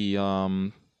 he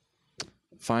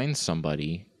finds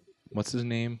somebody. What's his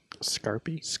name?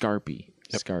 Scarpy. Scarpy.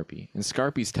 Scarpy. And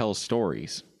Scarpy's tells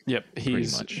stories. Yep.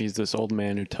 much. He's this old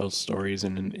man who tells stories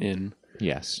in an inn,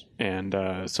 Yes. and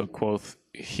so Quoth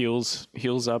heals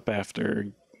up after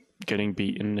getting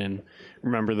beaten, and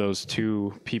remember those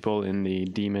two people in the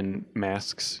demon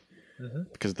masks.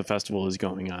 Because the festival is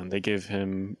going on. They give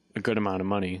him a good amount of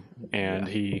money, and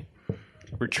he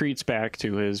retreats back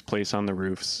to his place on the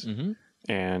roofs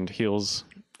and heals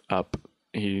up.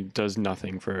 He does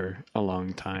nothing for a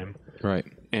long time. Right.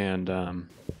 And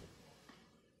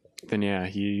then,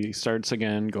 he starts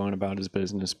again going about his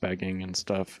business, begging and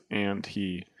stuff. And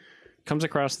he comes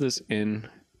across this inn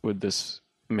with this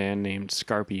man named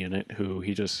Scarpy in it who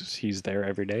he's there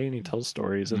every day and he tells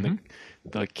stories, and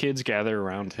the kids gather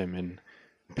around him and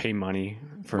pay money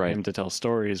for him to tell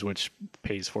stories, which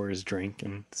pays for his drink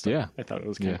and stuff. Yeah. I thought it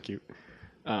was kind of cute.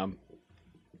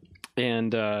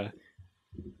 And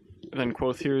then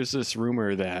Quoth hears this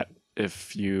rumor that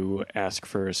if you ask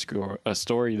for a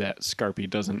story that Scarpy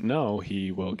doesn't know,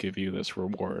 he will give you this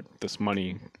reward, this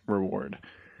money reward.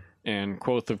 And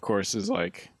Quoth, of course, is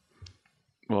like,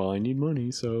 well, I need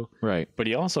money, so... Right. But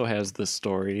he also has this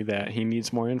story that he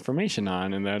needs more information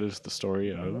on, and that is the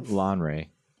story of... Lanre.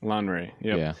 Lanre,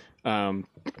 yep. Yeah.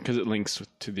 Because it links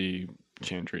to the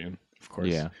Chandrian, of course.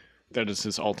 Yeah. That is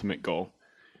his ultimate goal.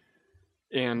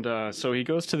 And so he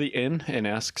goes to the inn and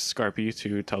asks Scarpy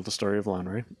to tell the story of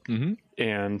Lanre. Mm-hmm.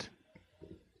 And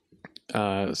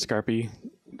Scarpy,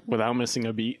 without missing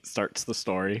a beat, starts the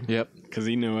story. Yep. Because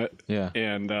he knew it. Yeah.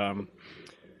 And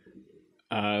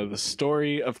the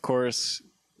story, of course,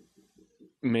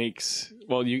 makes...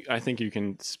 Well, I think you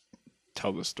can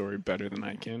tell the story better than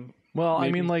I can. Well, Maybe.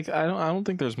 I mean, like, I don't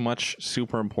think there's much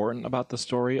super important about the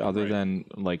story other than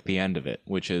like the end of it,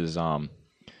 which is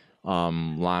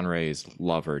Lanre's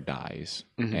lover dies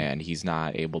and he's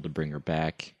not able to bring her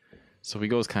back. So he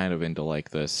goes kind of into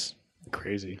like this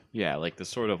crazy. Yeah, like this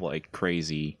sort of like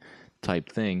crazy type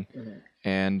thing.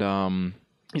 And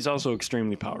he's also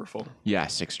extremely powerful.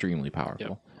 Yes, extremely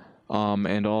powerful. Yep.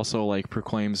 And also like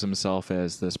proclaims himself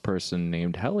as this person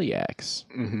named Heliax,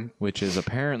 which is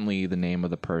apparently the name of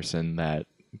the person that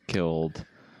killed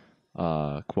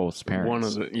Quoth's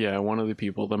parents. One of the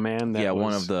people, the man that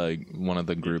one of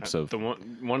the groups of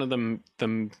one of them,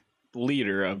 the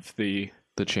leader of the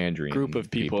Chandrian group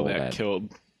of people that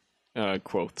killed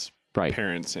Quoth's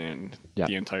parents and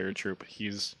the entire troop.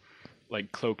 He's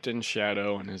like cloaked in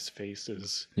shadow, and his face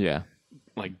is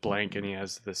like blank, and he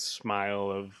has this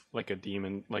smile of like a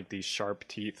demon, like these sharp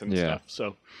teeth and stuff.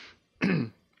 So,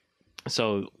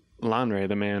 so Lanre,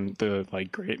 the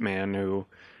like great man who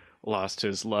lost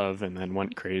his love and then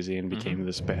went crazy and became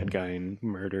this bad guy and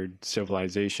murdered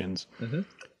civilizations.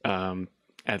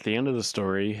 At the end of the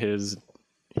story,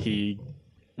 he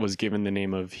was given the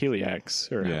name of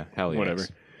Heliax or Heliax. Whatever.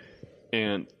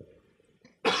 And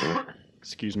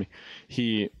excuse me,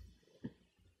 he,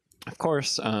 of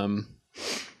course,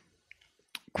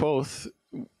 Quoth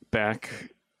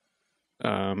back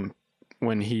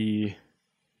when he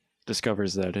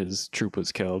discovers that his troop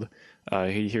was killed,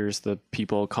 he hears the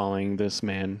people calling this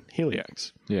man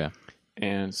Heliax. Yeah.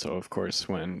 And so, of course,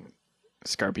 when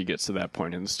Scarpy gets to that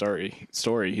point in the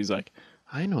story, he's like,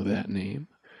 I know that name.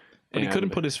 But he couldn't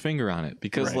put his finger on it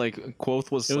because, like,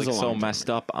 Quoth was like, so messed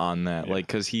up on that, like,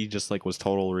 because he just, like, was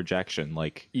total rejection.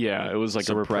 Like, it was like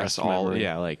a repressed all,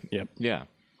 memory. Yeah.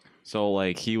 So,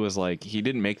 like, he was like, he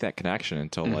didn't make that connection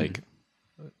until, like,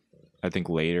 I think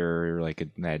later, like,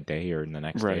 that day or the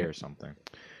next day or something.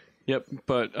 Yep,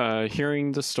 but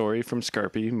hearing the story from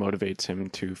Scarpy motivates him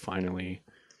to finally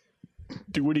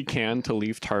do what he can to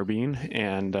leave Tarbine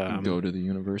and go to the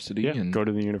university. Go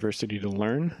to the university to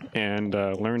learn and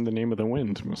learn the name of the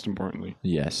wind, most importantly.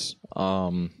 Yes.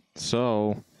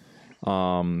 So,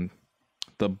 the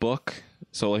book.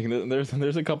 So, like,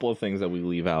 there's a couple of things that we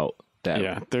leave out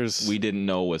that we didn't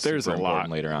know was super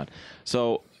important later on.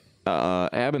 So,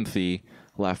 Abinthy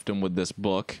left him with this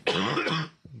book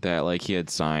that, like, he had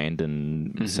signed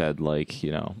and said, like,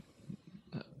 you know,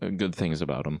 good things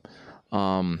about him.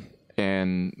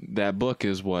 And that book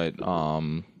is what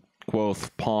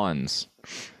Quoth pawns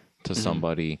to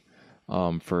somebody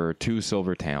for 2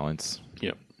 silver talents.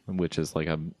 Yep. Which is like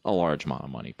a large amount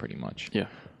of money, pretty much. Yeah.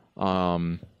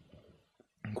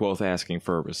 Quoth asking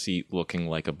for a receipt, looking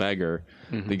like a beggar.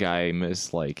 The guy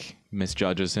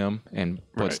misjudges him and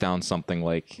puts down something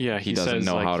like he doesn't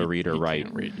know how to read or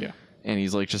write. And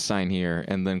he's like, just sign here.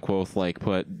 And then Quoth like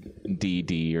put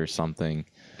DD or something,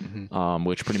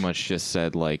 which pretty much just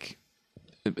said like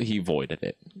he voided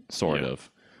it, sort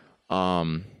of,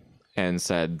 and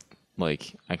said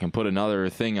like, I can put another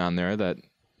thing on there that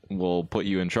will put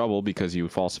you in trouble because you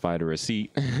falsified a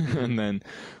receipt. And then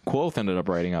Quoth ended up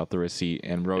writing out the receipt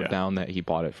and wrote down that he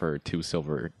bought it for 2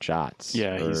 silver jots.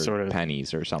 Yeah, or he sort of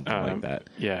pennies or something like that.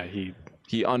 Yeah,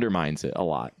 he undermines it a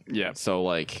lot. Yeah. So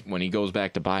like when he goes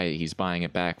back to buy it, he's buying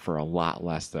it back for a lot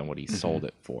less than what he sold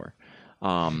it for.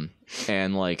 And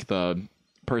like the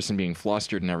person being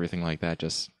flustered and everything like that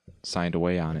just signed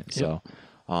away on it. So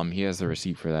he has the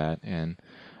receipt for that. And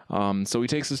so he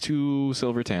takes his 2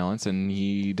 silver talents and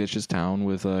he ditches town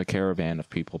with a caravan of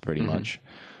people pretty much.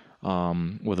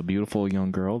 With a beautiful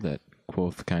young girl that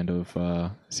Quoth kind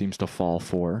of seems to fall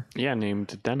for. Yeah,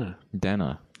 named Denna.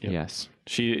 Denna. Yep. Yes.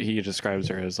 He describes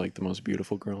her as like the most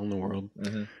beautiful girl in the world.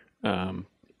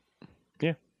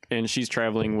 Yeah, and she's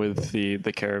traveling with the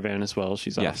caravan as well.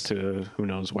 She's off to who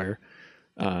knows where.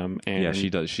 And yeah, she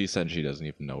does. She said she doesn't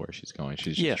even know where she's going.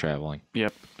 She's just traveling.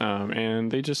 Yep. And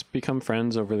they just become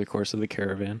friends over the course of the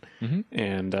caravan.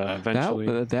 And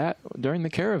eventually, that during the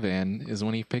caravan is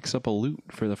when he picks up a lute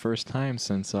for the first time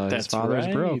since his father's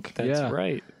broke. That's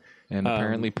right. And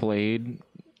apparently played.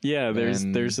 Yeah, there's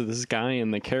this guy in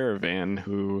the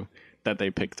caravan that they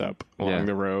picked up along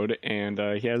the road, and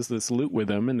he has this lute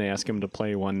with him, and they ask him to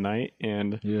play one night,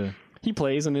 and he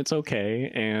plays, and it's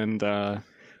okay, and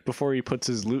before he puts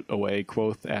his lute away,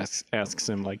 Quoth asks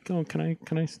him like, "Oh, can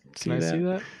I see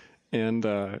that?" And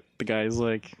the guy's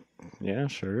like, "Yeah,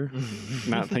 sure,"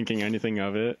 not thinking anything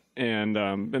of it. And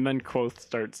then Quoth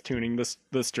starts tuning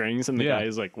the strings, and the guy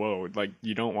is like, "Whoa, like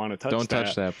you don't want to touch that. Don't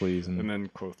touch that, please." And then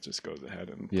Quoth just goes ahead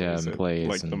and plays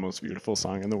like the most beautiful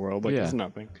song in the world. Like it's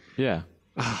nothing. Yeah.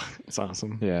 It's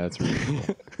awesome. Yeah, it's really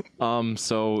cool.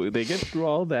 So they get through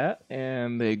all that,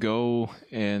 and they go,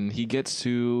 and he gets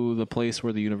to the place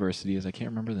where the university is. I can't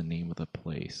remember the name of the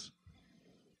place.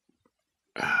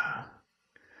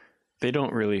 They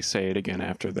don't really say it again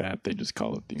after that. They just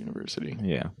call it the university.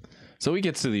 Yeah. So he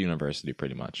gets to the university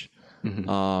pretty much.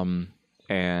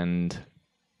 And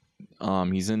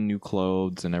he's in new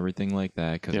clothes and everything like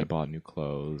that because he bought new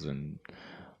clothes and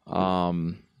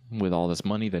with all this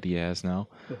money that he has now.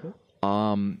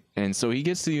 And so he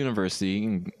gets to the university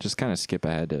and just kind of skip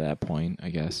ahead to that point, I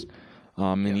guess.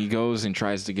 And he goes and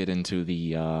tries to get into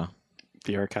the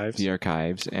archives. The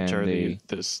archives, and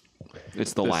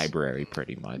it's the library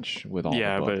pretty much with all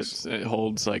the books. But it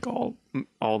holds like all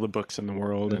the books in the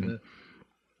world and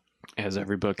has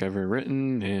every book ever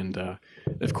written, and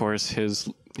of course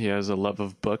he has a love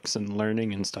of books and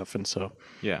learning and stuff, and so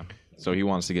so he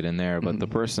wants to get in there, but the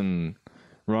person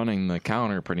running the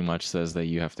counter pretty much says that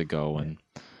you have to go and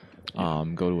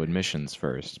go to admissions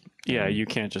first. Yeah, you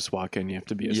can't just walk in. You have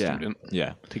to be a student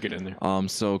to get in there.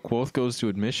 So Quoth goes to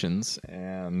admissions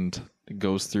and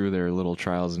goes through their little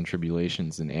trials and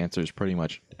tribulations and answers pretty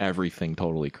much everything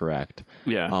totally correct.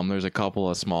 Yeah. There's a couple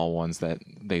of small ones that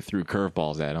they threw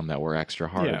curveballs at him that were extra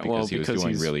hard because he was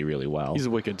doing really, really well. He's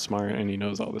wicked smart, and he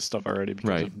knows all this stuff already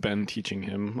because of Ben teaching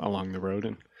him along the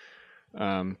road.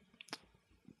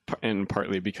 And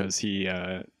partly because he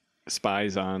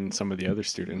spies on some of the other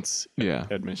students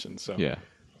at admissions. So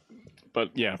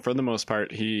but for the most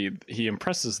part, he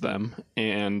impresses them,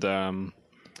 and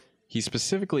he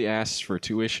specifically asks for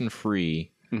tuition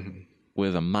free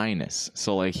with a minus.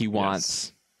 So like he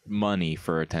wants money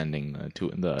for attending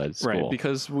the school, right?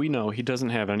 Because we know he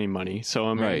doesn't have any money.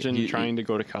 So imagine trying to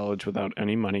go to college without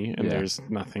any money, and there's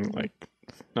nothing like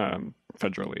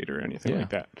federal aid or anything like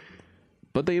that.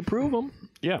 But they approve him.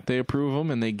 Yeah, they approve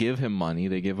him, and they give him money.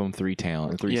 They give him three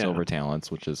silver talents,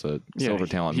 which is a silver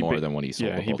talent more than what he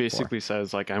sold. Yeah, he basically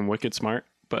says like, "I'm wicked smart,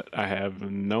 but I have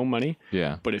no money.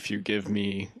 Yeah, but if you give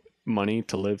me money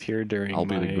to live here I'll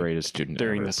be the greatest student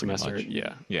during ever, the semester." much.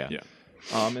 Yeah.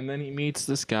 And then he meets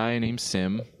this guy named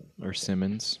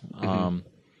Simmons,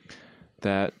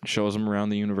 that shows him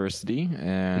around the university,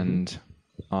 and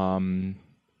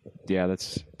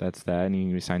that's that. And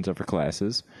he signs up for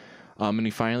classes. And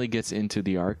he finally gets into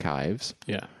the archives.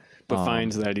 Yeah. But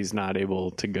finds that he's not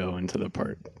able to go into the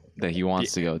part that he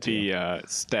wants to go to. The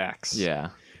stacks. Yeah.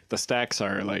 The stacks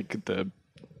are like the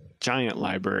giant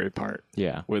library part.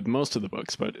 Yeah. With most of the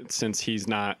books, but since he's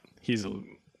not he's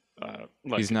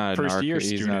not first year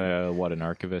student. He's not an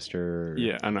archivist or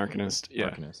an arcanist.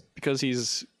 Yeah. Arcanist. Because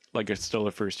he's still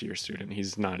a first year student.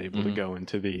 He's not able to go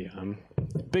into the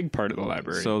big part of the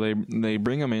library. So they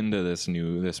bring him into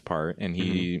this part, and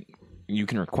you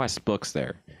can request books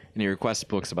there. And he requests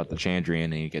books about the Chandrian,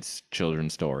 and he gets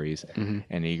children's stories.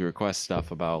 And he requests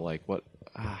stuff about like what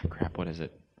is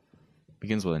it?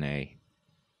 Begins with an A.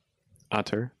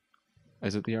 Atur.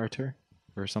 Is it the Artur?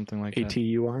 Or something like that?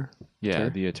 Atur? Yeah,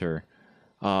 the Atur.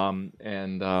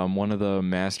 And one of the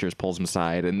masters pulls him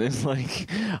aside and is like,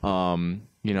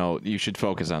 you should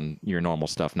focus on your normal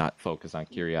stuff, not focus on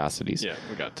curiosities. Yeah,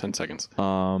 we got 10 seconds.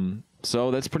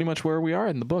 So that's pretty much where we are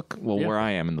in the book. Well, where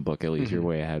I am in the book, at least. You're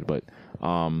way ahead. But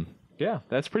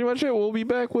that's pretty much it. We'll be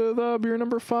back with beer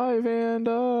number 5 and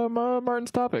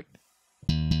Martin's topic.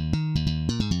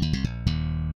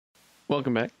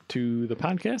 Welcome back to the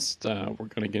podcast. We're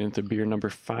going to get into beer number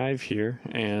 5 here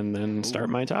and then start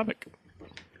my topic.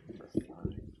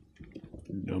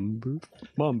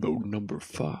 Mambo number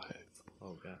 5.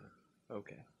 Oh, God.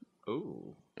 Okay.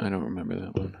 Ooh. I don't remember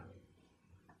that one.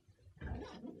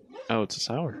 Oh, it's a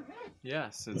sour.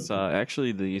 Yes, it's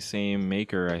actually the same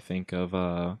maker, I think, of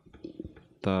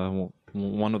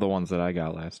one of the ones that I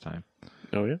got last time.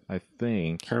 Oh yeah, I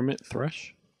think. Hermit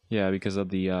Thrush. Yeah, because of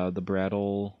the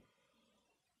Brattle.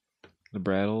 The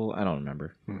Brattle, I don't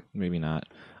remember. Maybe not.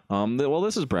 Well,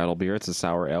 this is Brattle beer. It's a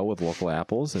sour ale with local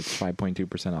apples. It's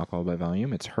 5.2% alcohol by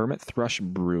volume. It's Hermit Thrush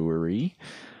Brewery.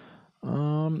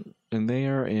 And they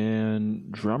are in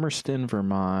Drummerston,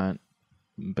 Vermont,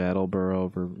 Brattleboro,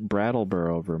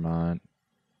 Vermont.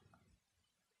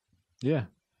 Yeah.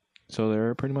 So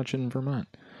they're pretty much in Vermont.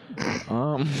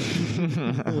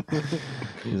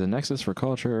 There's a nexus for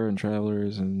culture and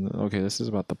travelers. And okay, this is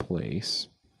about the place.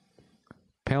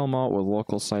 Pale malt with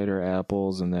local cider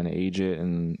apples, and then age it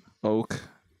in oak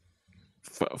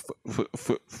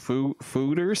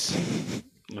fooders.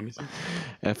 Let me see.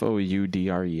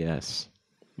 Foudres.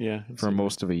 Yeah, For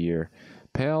most of a year.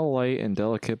 Pale, light, and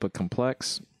delicate, but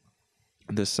complex.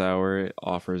 This sour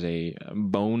offers a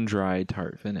bone-dry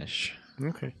tart finish.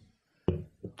 Okay.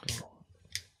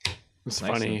 It's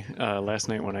Nice. funny. Last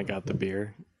night when I got the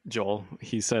beer, Joel,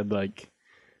 he said like,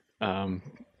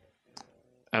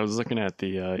 I was looking at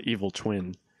the Evil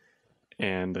Twin,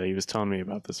 and he was telling me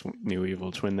about this new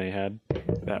Evil Twin they had.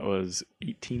 That was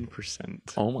 18%.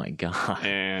 Oh my god!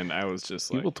 And I was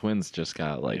just like, Evil Twins just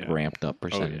got like Yeah. ramped up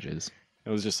percentages. I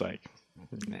was just like,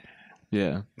 nah.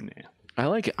 Yeah,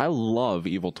 I love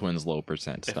Evil Twins low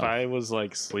percent If stuff. I was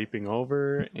like sleeping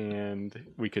over and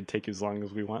we could take as long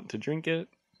as we want to drink it,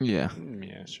 Yeah,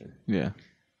 yeah, sure. yeah,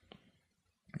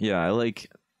 yeah. I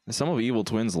like some of Evil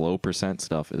Twins low percent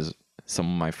stuff is some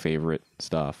of my favorite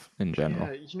stuff in general.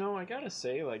 Yeah, I gotta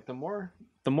say, like the more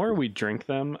we drink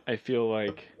them, I feel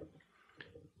like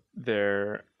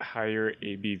their higher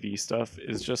ABV stuff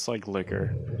is just like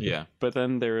liquor. Yeah. But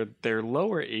then their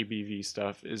lower ABV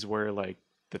stuff is where like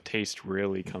the taste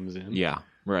really comes in. Yeah.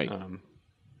 Right. All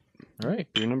right.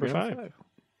 Beer number 5.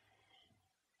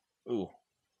 Ooh.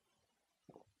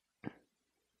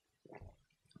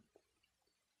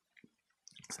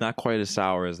 It's not quite as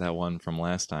sour as that one from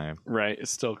last time. Right.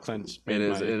 It's still clenched. It made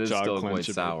is. my It is jaw still clench quite a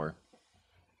bit. sour.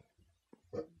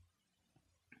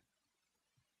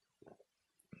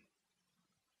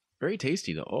 Very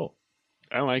tasty though. Oh.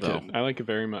 I like Though. it. I like it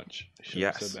very much. I should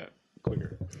have Yes. said that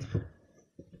quicker.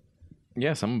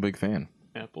 Yes, I'm a big fan.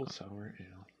 Apple sour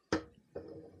ale.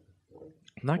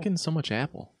 I'm not getting so much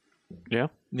apple. Yeah.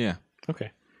 Yeah.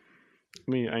 Okay.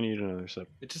 I need another sip.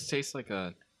 It just tastes like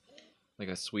a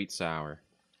sweet sour.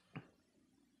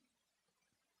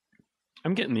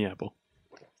 I'm getting the apple.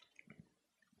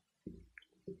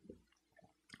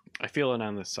 I feel it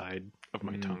on the side of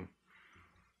my tongue.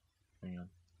 Hang on.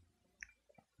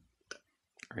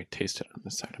 Or I taste it on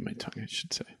the side of my tongue, I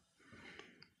should say.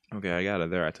 Okay, I got it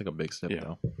there. I took a big sip Yeah.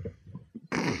 though.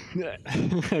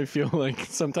 I feel like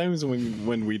sometimes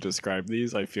when we describe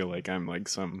these, I feel like I'm like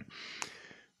some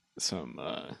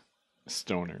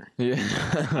stoner. Yeah.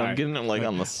 I'm getting it like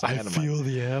on the side of my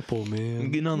the apple, man.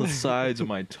 I'm getting on the sides of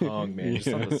my tongue, man. Just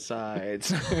on Yeah. the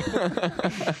sides. I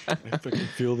fucking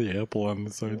feel the apple on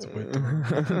the sides of my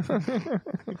tongue.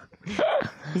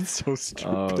 It's so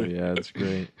stupid. Oh yeah, it's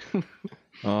great.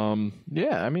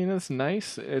 Yeah, I mean it's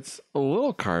nice. It's a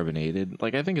little carbonated.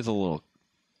 Like I think it's a little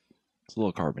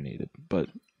carbonated, but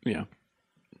Yeah.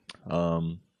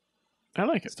 I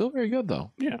like it. still very good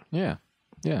though. Yeah. Yeah.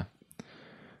 Yeah.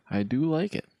 I do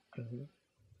like it.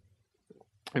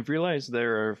 I've realized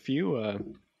there are a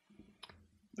few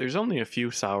there's only a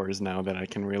few sours now that I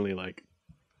can really like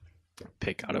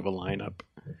pick out of a lineup.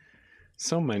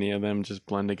 So many of them just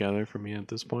blend together for me at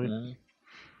this point.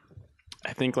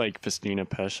 I think like Festina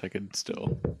Pesh I could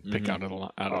still pick out of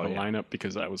a lineup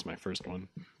because that was my first one.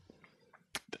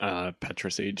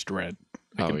 Petrus Aged Red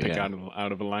I can pick out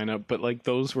of a lineup, but like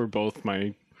those were both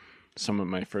some of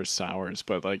my first sours,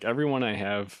 but like everyone I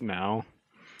have now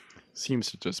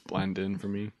seems to just blend in for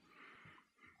me.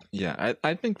 Yeah,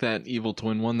 I think that Evil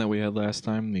Twin one that we had last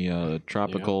time, the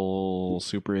tropical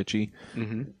super itchy,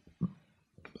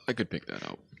 I could pick that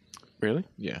out. Really?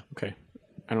 Yeah. Okay.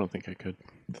 I don't think I could.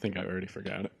 I think I already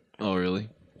forgot it. Oh, really?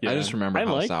 Yeah. I just remember I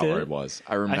how liked sour it. it was.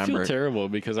 I I remember. feel terrible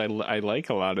because I like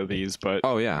a lot of these, but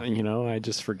Oh, yeah. I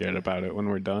just forget about it when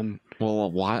we're done.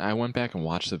 Well, I went back and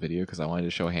watched the video because I wanted to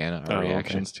show Hannah our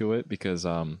reactions to it because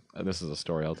this is a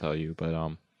story I'll tell you, but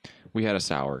we had a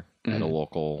sour at a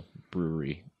local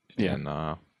brewery in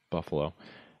Buffalo.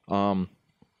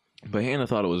 But Hannah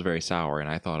thought it was very sour, and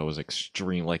I thought it was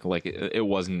extreme. Like it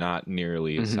was not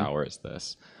nearly as sour as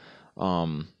this.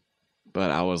 But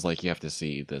I was like, you have to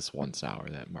see this one sour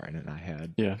that Martin and I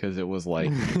had. Yeah. Because it was like,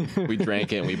 we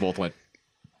drank it and we both went.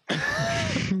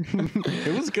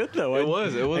 It was good though. It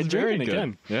was I'd very drink it good.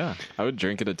 again. Yeah. I would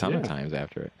drink it a ton of times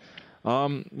after it.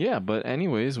 Yeah, but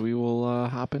anyways, we will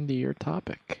hop into your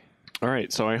topic. All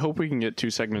right, so I hope we can get 2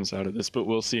 segments out of this, but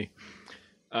we'll see.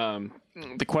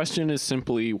 The question is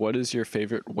simply, what is your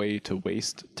favorite way to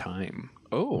waste time?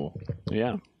 Oh,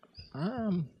 Yeah,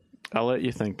 I'll let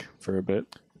you think for a bit.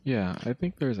 yeah, I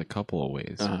think there's a couple of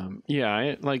ways.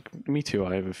 Yeah, me too.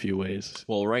 I have a few ways.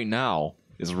 Well, right now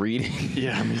is reading.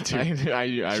 Yeah, me too. I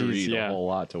read yeah. a whole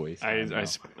lot to waste time.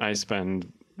 I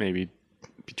spend maybe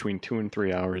between 2 and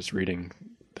 3 hours reading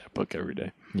that book every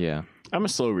day. Yeah. I'm a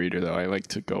slow reader, though. I like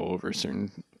to go over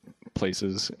certain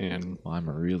places, and Well, I'm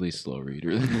a really slow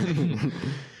reader.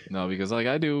 No, because like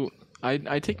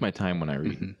I take my time when I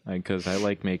read, because I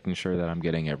like making sure that I'm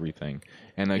getting everything.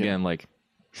 And again, like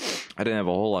I didn't have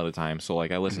a whole lot of time, so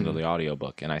like I listened to the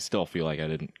audiobook, and I still feel like I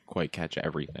didn't quite catch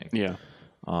everything. yeah.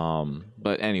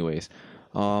 But anyways,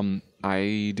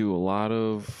 I do a lot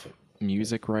of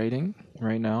music writing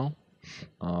right now,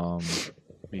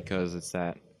 because it's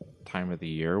that time of the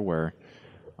year where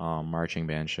marching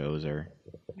band shows are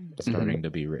starting to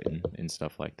be written and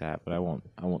stuff like that. But I won't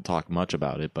talk much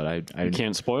about it. But I You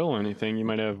can't spoil anything. You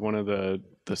might have one of the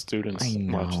students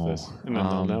watch this, and then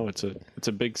they'll know it's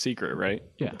a big secret, right?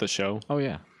 Yeah. The show. Oh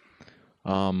yeah.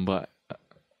 But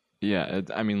yeah,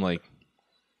 I mean, like,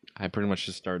 I pretty much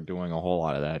just started doing a whole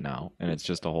lot of that now, and it's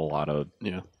just a whole lot of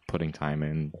putting time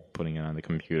in, putting it on the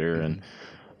computer, and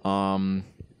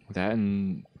that,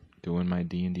 and doing my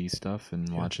D&D stuff and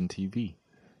watching TV.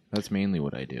 That's mainly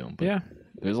what I do. But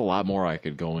there's a lot more I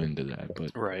could go into that.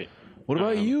 But right. What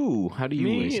about you? How do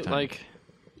you waste time? Like,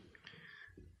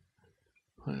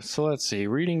 so let's see.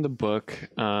 Reading the book.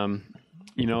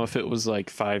 If it was like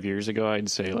 5 years ago, I'd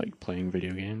say like playing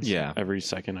video games. Yeah. Every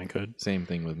second I could. Same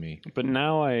thing with me. But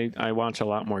now I watch a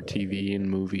lot more TV and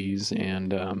movies,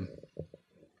 and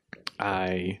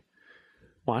I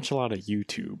watch a lot of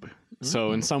YouTube.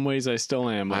 So in some ways, I still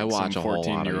am like I watch some a whole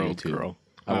lot of 14-year-old YouTube. girl.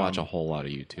 I watch a whole lot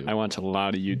of YouTube. I watch a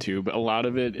lot of YouTube. A lot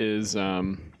of it is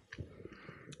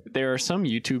there are some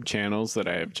YouTube channels that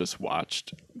I have just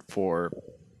watched for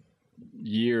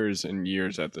years and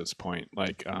years at this point.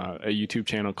 Like a YouTube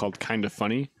channel called Kinda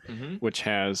Funny, which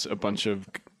has a bunch of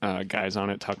guys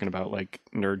on it talking about like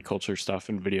nerd culture stuff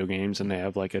and video games, and they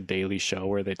have like a daily show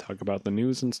where they talk about the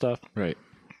news and stuff. Right.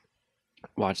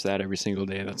 Watch that every single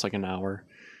day. That's like an hour.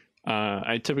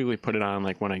 I typically put it on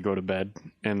like when I go to bed,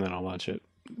 and then I'll watch it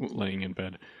laying in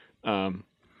bed.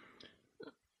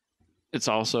 It's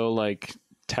also like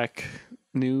tech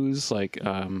news. Like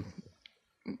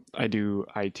I do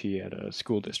IT at a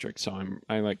school district, so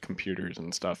I like computers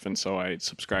and stuff, and so I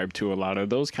subscribe to a lot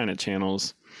of those kind of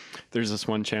channels. There's this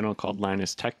one channel called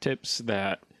Linus Tech Tips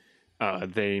that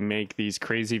they make these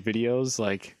crazy videos.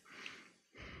 Like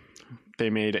they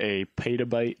made a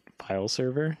petabyte file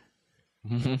server.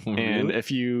 And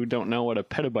if you don't know what a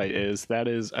petabyte is, that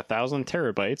is 1,000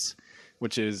 terabytes,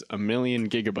 which is 1,000,000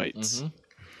 gigabytes.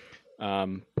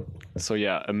 So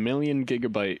yeah, 1,000,000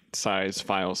 gigabyte size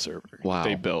file server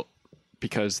they built,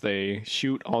 because they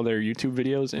shoot all their YouTube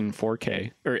videos in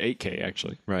 4K or 8K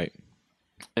actually. Right.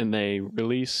 And they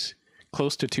release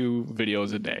close to 2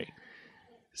 videos a day.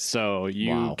 So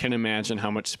you can imagine how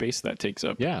much space that takes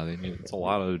up. Yeah, it's a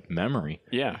lot of memory.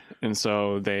 Yeah. And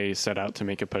so they set out to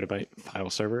make a petabyte file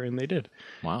server, and they did.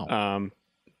 Wow.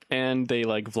 And they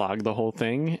like vlog the whole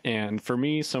thing. And for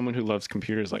me, someone who loves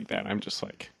computers like that, I'm just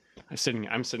like,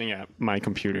 I'm sitting at my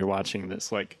computer watching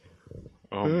this, like,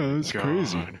 oh yeah, that's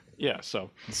crazy. Yeah,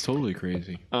 so it's totally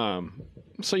crazy.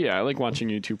 So yeah, I like watching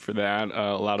YouTube for that.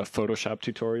 A lot of Photoshop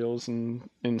tutorials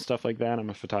and stuff like that. I'm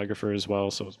a photographer as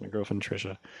well, so is my girlfriend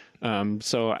Trisha.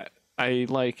 So I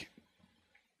like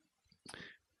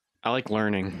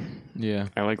learning. Yeah,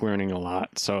 I like learning a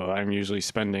lot. So I'm usually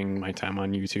spending my time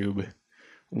on YouTube,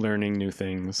 learning new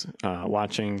things,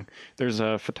 watching. There's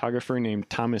a photographer named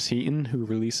Thomas Heaton who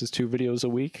releases 2 videos a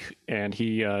week, and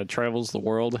he travels the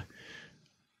world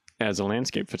as a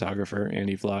landscape photographer, and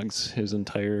he vlogs his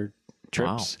entire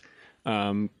trips.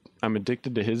 Wow. I'm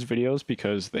addicted to his videos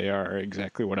because they are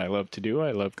exactly what I love to do.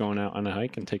 I love going out on a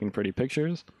hike and taking pretty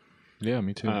pictures. Yeah,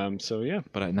 me too. So yeah,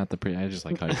 but not the pretty. I just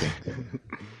like hiking.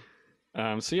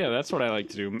 So yeah, that's what I like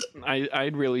to do.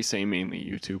 I'd really say mainly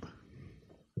YouTube.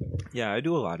 Yeah, I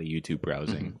do a lot of YouTube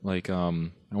browsing. Like, I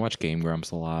watch Game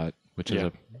Grumps a lot, which is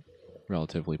a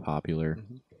relatively popular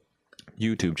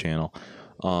YouTube channel.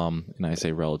 And I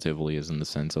say relatively is in the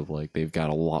sense of like they've got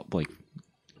a lot, like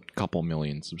a couple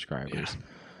million subscribers.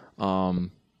 Yeah.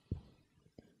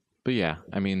 But yeah,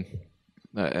 I mean,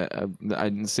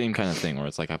 same kind of thing where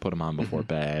it's like I put them on before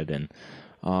bed, and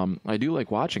I do like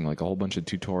watching like a whole bunch of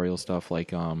tutorial stuff,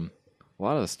 like a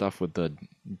lot of the stuff with the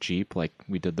Jeep, like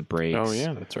we did the brakes. Oh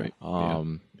yeah, that's right.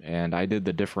 and I did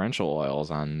the differential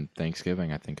oils on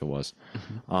Thanksgiving, I think it was.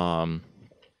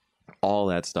 All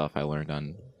that stuff I learned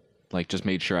on, like, just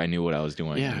made sure I knew what I was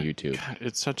doing on YouTube. God,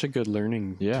 it's such a good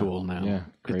learning tool now. Yeah,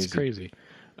 crazy. It's crazy.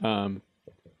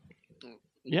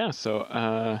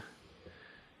 So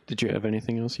did you have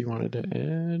anything else you wanted to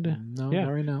add? No,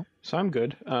 not right now. So I'm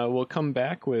good. We'll come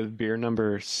back with beer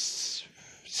number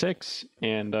 6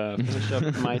 and finish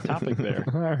up my topic there.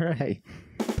 All right.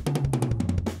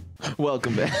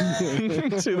 Welcome back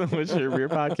to the What's Your Beer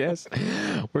podcast.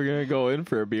 We're going to go in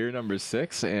for beer number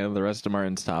 6 and the rest of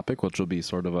Martin's topic, which will be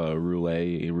sort of a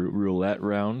roulette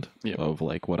round of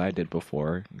like what I did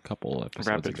before a couple episodes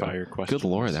Rapid ago. fire questions. Good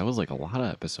Lord, that was like a lot of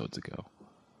episodes ago.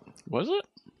 Was it?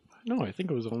 No, I think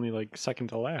it was only like second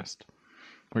to last.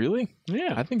 Really?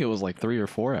 Yeah. I think it was like 3 or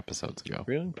 4 episodes ago.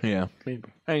 Really? Yeah. Maybe.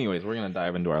 Anyways, we're going to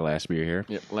dive into our last beer here.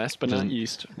 Yep. Last but not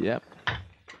least. Yep.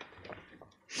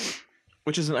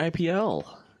 Which is an IPL.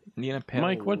 Indiana Pale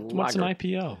Mike, what's an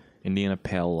IPL? Indiana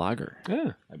Pale Lager.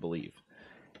 Yeah. I believe.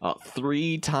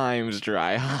 3 times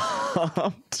dry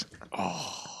hopped.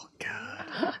 Oh,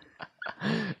 God.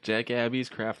 Jack Abbey's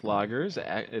Craft Lagers.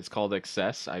 It's called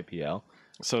Excess IPL.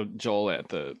 So Joel at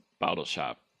the bottle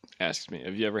shop asked me,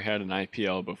 have you ever had an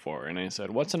IPL before? And I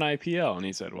said, what's an IPL? And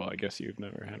he said, well, I guess you've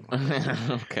never had one.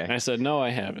 Okay. And I said, no, I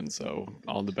haven't. So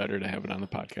all the better to have it on the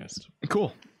podcast.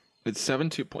 Cool. It's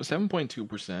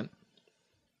 7.2%.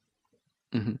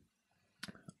 Mm-hmm.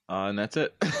 And that's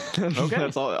it. Okay.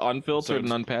 That's all unfiltered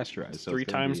So and unpasteurized. So 3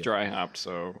 times dry hopped.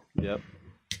 So Yep.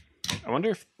 I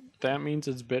wonder if that means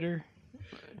it's bitter.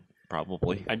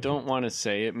 Probably. I don't want to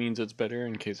say it means it's bitter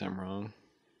in case I'm wrong.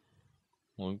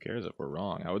 Well, who cares if we're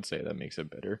wrong? I would say that makes it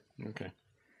bitter. Okay.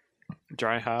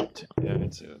 Dry hopped. Yeah,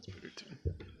 I'd say that's bitter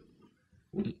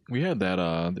too. We had that,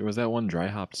 there was that one dry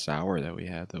hopped sour that we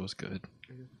had that was good.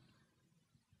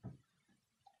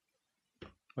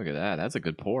 Look at that. That's a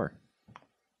good pour.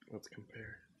 Let's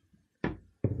compare.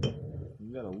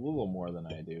 You got a little more than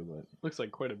I do, but Looks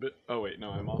like quite a bit. Oh, wait.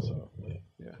 No, I'm also.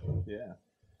 yeah.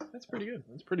 That's pretty good.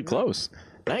 That's pretty close.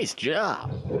 Nice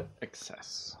job.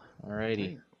 Excess.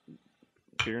 Alrighty.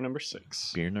 Beer number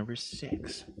 6. Beer number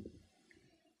 6.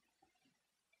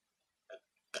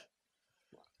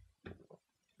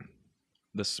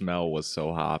 The smell was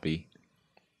so hoppy.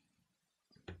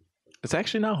 It's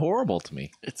actually not horrible to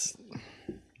me. It's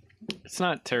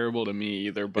not terrible to me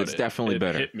either, but It's definitely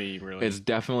better. Hit me really. It's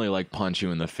definitely like punch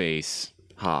you in the face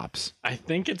hops. I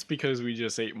think it's because we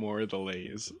just ate more of the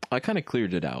Lay's. I kind of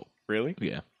cleared it out. Really?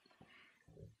 Yeah.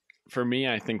 For me,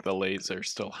 I think the Lay's are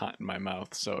still hot in my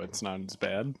mouth, so it's not as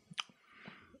bad.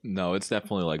 No, it's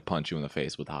definitely like punch you in the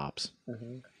face with hops.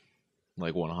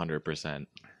 Like 100%.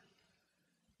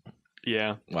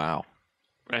 Yeah. Wow.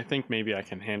 I think maybe I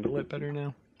can handle it better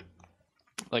now.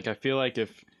 Like, I feel like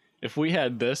if we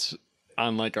had this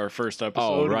on like our first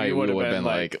episode, right, we would have we would've been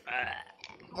been like,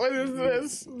 what is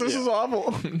this? This is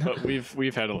awful. but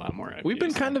we've had a lot more IPAs. We've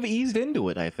been kind of eased into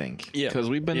it, I think. Yeah. Because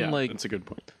we've been like, that's a good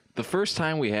point. the first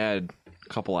time we had a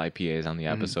couple IPAs on the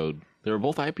episode, they were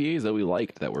both IPAs that we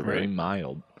liked that were very Right.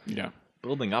 mild. Yeah.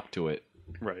 Building up to it,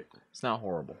 Right. it's not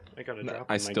horrible. I got to drop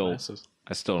I in my still- glasses.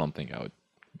 I still don't think I would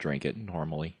drink it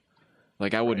normally.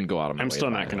 Like, I wouldn't go out of my way. I'm still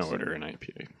to not buy going to this. order an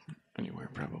IPA anywhere,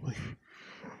 probably.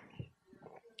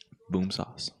 Boom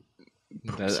sauce.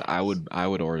 I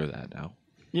would order that now.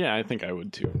 Yeah, I think I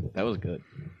would too. That was good.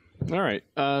 All right.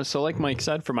 So like Mike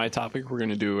said, for my topic, we're going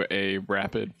to do a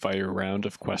rapid fire round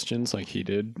of questions like he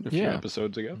did a few Yeah.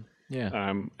 episodes ago.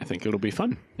 Yeah. I think it'll be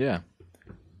fun. Yeah.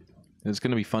 It's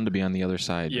gonna be fun to be on the other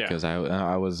side Yeah. because I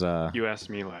was You asked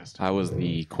me last time. I was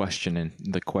the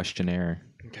questionnaire.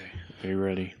 Okay. Are you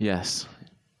ready? Yes.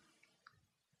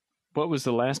 What was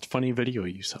the last funny video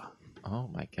you saw? Oh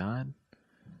my god.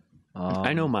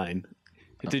 I know mine.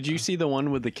 Did you see the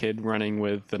one with the kid running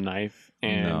with the knife?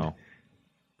 And No.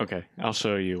 Okay, I'll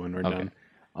show you when we're Okay. done.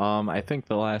 I think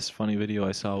the last funny video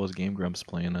I saw was Game Grumps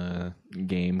playing a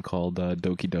game called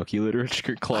Doki Doki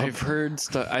Literature Club. I've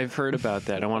heard about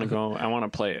that. I want to go. I want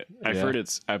to play it. I've Yeah. heard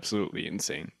it's absolutely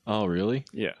insane. Oh really?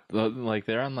 Yeah. Like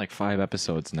they're on like 5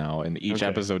 episodes now, and each Okay.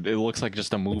 episode it looks like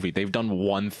just a movie. They've done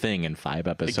one thing in 5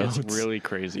 It episodes. gets really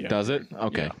crazy. Does it?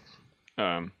 Okay.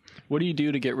 What do you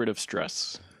do to get rid of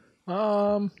stress?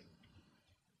 I'm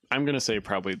gonna say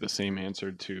probably the same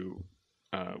answer to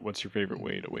what's your favorite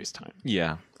way to waste time?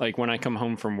 Yeah. Like when I come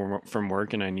home from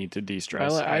work and I need to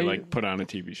de-stress, I like put on a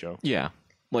TV show. Yeah.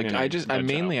 Like And I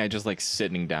veg just like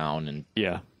sitting down and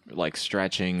Yeah. like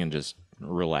stretching and just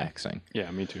relaxing. Yeah,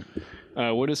 me too.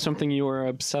 What is something you are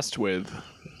obsessed with?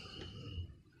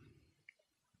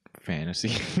 fantasy,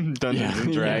 Dungeons and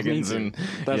me Dragons, too. and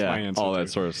That's my answer all too. that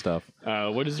sort of stuff.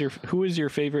 Who is your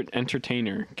favorite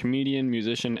entertainer? Comedian,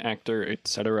 musician, actor,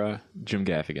 etc. Jim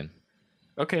Gaffigan.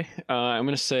 Okay, I'm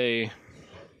gonna say.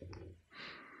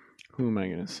 Who am I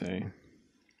gonna say?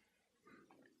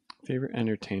 Favorite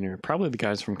entertainer? Probably the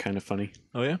guys from Kind of Funny,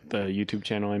 Oh yeah, the YouTube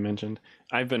channel I mentioned.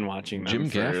 I've been watching them. Jim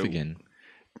Gaffigan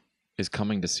is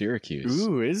coming to Syracuse.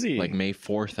 Ooh, is he? Like May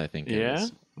 4th, I think. Yeah. It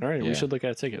is. All right, we Yeah. should look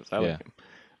at tickets. I like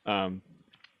him.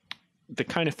 The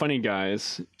Kind of Funny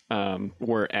guys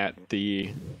were at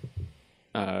the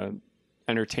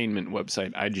entertainment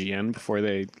website IGN before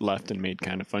they left and made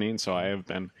Kind of Funny, and so I have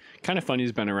been. Kind of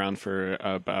Funny's been around for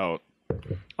about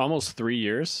almost 3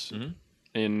 years. Mhm.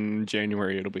 In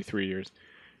January, it'll be 3 years.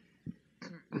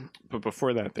 But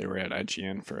before that, they were at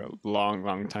IGN for a long,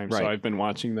 long time. Right. So I've been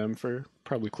watching them for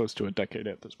probably close to a decade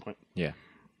at this point. Yeah.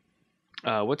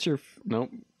 What's your...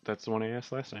 Nope, that's the one I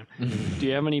asked last time. Do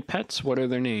you have any pets? What are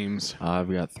their names?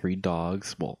 We got 3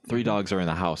 dogs. Well, 3 dogs are in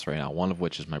the house right now. One of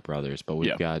which is my brother's, but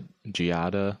we've got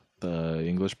Giada, the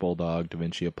English Bulldog, Da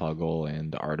Vinci a Puggle,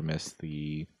 and Artemis,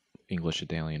 the English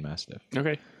Italian Mastiff.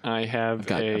 Okay. I've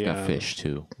got fish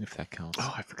too, if that counts.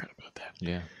 Oh, I forgot about that.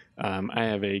 Yeah. I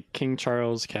have a King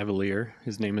Charles Cavalier.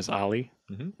 His name is Ollie.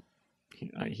 Mhm.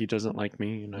 He doesn't like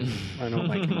me, and I don't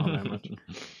like him all that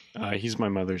much. He's my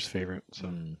mother's favorite.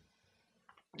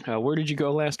 So, where did you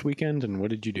go last weekend, and what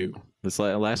did you do? This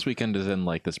last weekend is in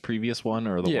like this previous one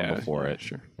or the one before it?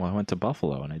 Sure. Well, I went to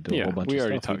Buffalo and I did a whole bunch we of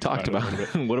already stuff. talked about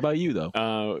it a What about you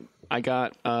though? I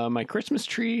got my Christmas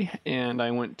tree, and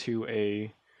I went to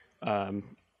a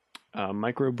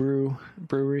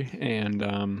brewery, and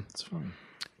It's fun.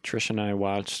 Trish and I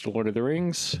watched Lord of the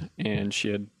Rings, and she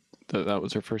had that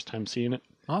was her first time seeing it.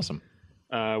 Awesome.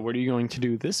 What are you going to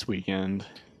do this weekend?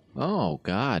 Oh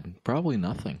God, probably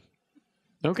nothing.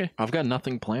 Okay, I've got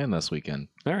nothing planned this weekend.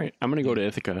 all right. I'm gonna go to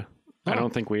Ithaca. I Oh.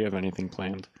 don't think we have anything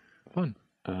planned. Fun.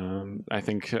 I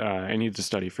think I need to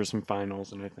study for some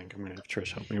finals, and I think I'm gonna have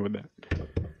Trish help me with that.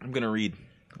 I'm gonna read.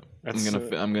 That's,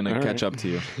 I'm gonna all catch right. up to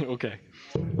you. Okay.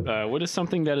 What is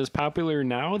something that is popular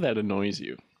now that annoys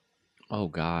you? Oh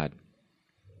God.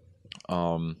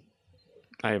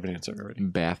 I have an answer already.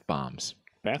 Bath bombs.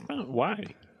 Bath bomb? Why?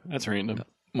 That's random.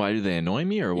 Why do they annoy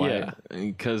me, or why? Yeah.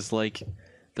 Because like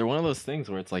they're one of those things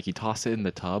where it's like you toss it in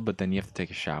the tub, but then you have to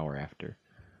take a shower after.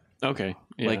 Okay.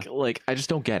 Yeah. Like I just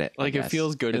don't get it. I Like it guess.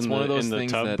 feels good It's in one the, of those in the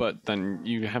things tub, that but then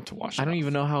you have to wash it I don't off.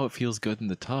 even know how it feels good in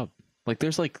the tub. Like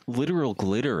there's like literal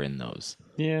glitter in those.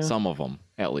 Yeah. Some of them,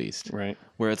 at least. Right.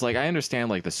 Where it's like I understand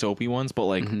like the soapy ones, but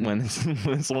like Mm-hmm. when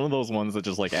it's one of those ones that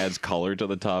just like adds color to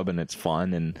the tub and it's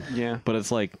fun and Yeah. but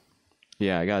it's like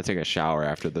yeah, I gotta take a shower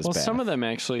after this. Well, bath. some of them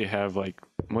actually have like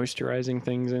moisturizing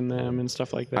things in them and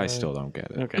stuff like that. I still don't get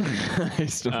it. Okay. I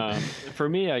still. For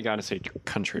me, I gotta say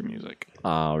country music.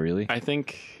 Oh, really? I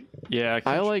think, yeah. I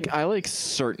country- like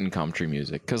certain country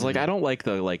music because like I don't like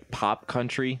the like pop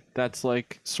country that's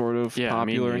like sort of Yeah, me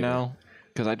popular neither. now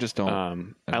because I just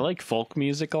don't. I like folk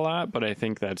music a lot, but I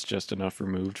think that's just enough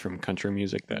removed from country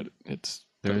music that it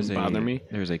doesn't bother me.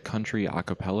 There's a country a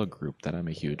cappella group that I'm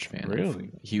a huge fan of.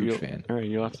 Really? Huge fan. All right,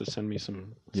 you'll have to send me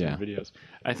some Yeah. videos.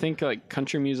 I think like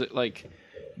country music, like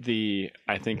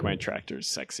I think my tractor's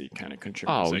sexy kind of country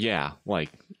Oh music. yeah, like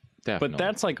definitely. But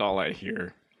that's like all I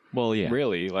hear. well, yeah.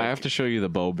 Really, like I have to show you the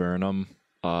Bo Burnham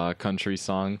country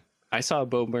song. I saw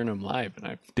Bo Burnham live,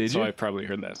 and Did so you? I probably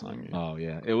heard that song. Yeah. Oh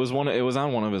yeah, it was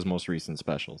on one of his most recent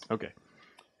specials. Okay.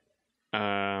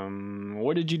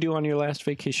 What did you do on your last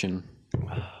vacation?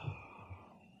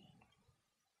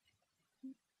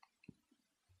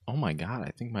 Oh my god,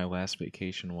 I think my last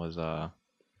vacation was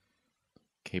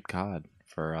Cape Cod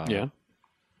for Yeah.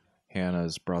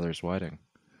 Hannah's brother's wedding.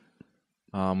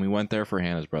 We went there for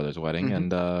Hannah's brother's wedding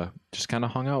Mm-hmm. and just kind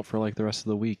of hung out for like the rest of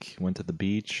the week. Went to the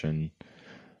beach and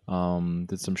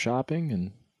did some shopping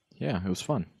and yeah, it was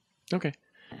fun. Okay.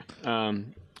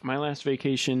 My last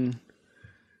vacation.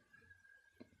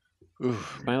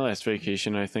 My last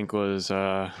vacation, I think, was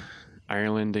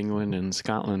Ireland, England, and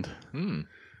Scotland. Hmm.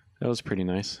 That was pretty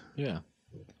nice. Yeah.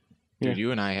 Yeah. Dude,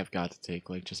 you and I have got to take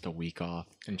like just a week off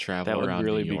and travel That would around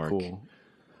really New be York. cool.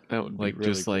 That would Like be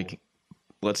really just cool. like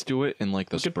let's do it in like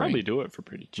the We could spring. probably do it for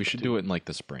pretty cheap. We should do it in like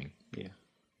the spring. Yeah.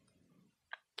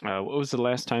 What was the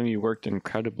last time you worked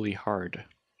incredibly hard?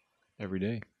 Every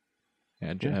day.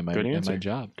 At, Yeah, at my, good at answer. my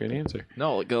job. Good answer.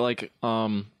 No,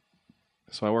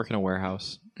 so I work in a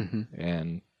warehouse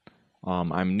and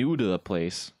I'm new to the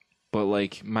place, but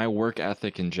like my work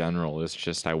ethic in general is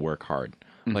just I work hard.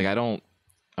 Like I'm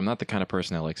not the kind of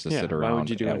person that likes to Yeah. sit Why around would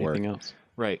you do at anything work. else?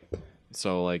 Right.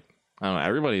 So like I don't know.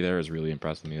 Everybody there is really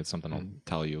impressed with me. It's something I'll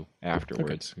tell you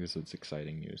afterwards because it's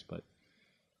exciting news. But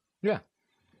yeah,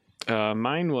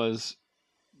 mine was,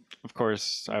 of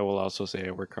course, I will also say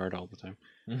I work hard all the time.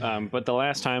 But the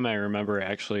last time I remember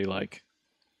actually like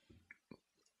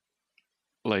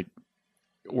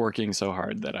working so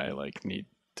hard that I like need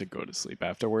to go to sleep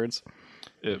afterwards,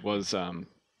 it was one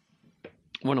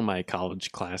of my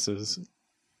college classes.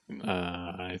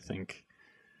 I think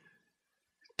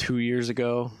 2 years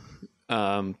ago.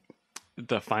 The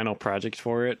final project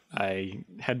for it, I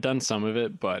had done some of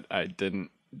it, but I didn't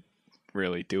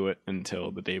really do it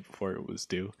until the day before it was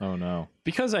due. Oh no!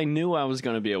 Because I knew I was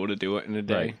going to be able to do it in a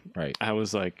day. Right. I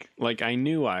was like I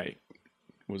knew I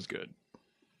was good.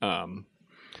 And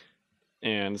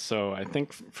so I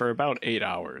think for about 8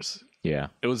 hours. Yeah.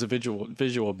 It was a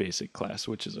visual basic class,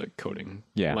 which is a coding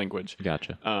language.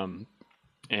 Gotcha.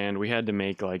 And we had to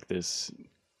make like this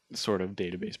sort of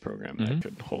database program that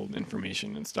could hold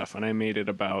information and stuff. And I made it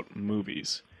about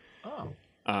movies. Oh.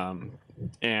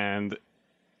 And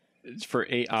for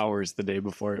 8 hours the day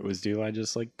before it was due, I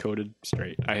just like coded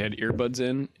straight. I had earbuds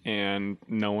in and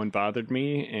no one bothered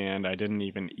me and I didn't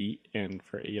even eat. And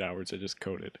for 8 hours I just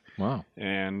coded. Wow.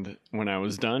 And when I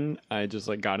was done, I just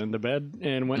like got into bed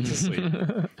and went to sleep.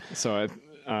 So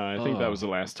I think that was the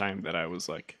last time that I was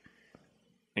like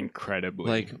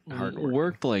incredibly like hard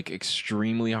worked like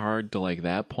extremely hard to like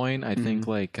that point. I think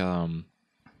like oh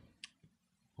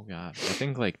god, I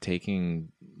think like taking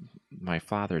my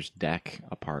father's deck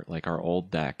apart, like our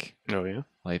old deck. Oh yeah.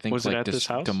 I think was like it at this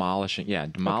house? demolishing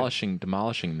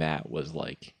that was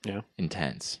like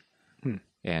intense.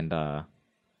 And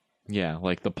yeah,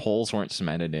 like the poles weren't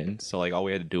cemented in, so like all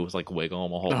we had to do was like wiggle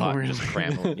them a whole lot and just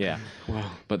cram them. Yeah. Wow.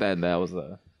 But then that was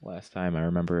the last time I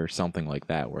remember something like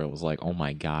that where it was like, oh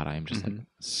my god, I'm just like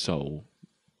so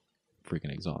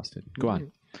freaking exhausted. Go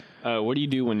on. What do you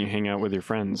do when you hang out with your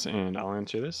friends? And I'll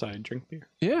answer this: I drink beer.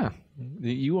 Yeah,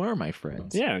 you are my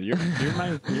friends. Yeah, you're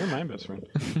my best friend.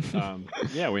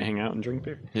 Yeah, we hang out and drink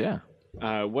beer. Yeah.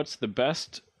 What's the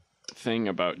best thing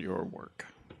about your work?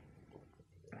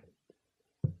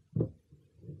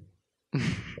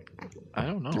 I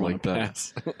don't know. Like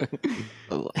that.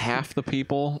 Half the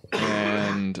people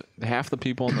and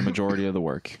the majority of the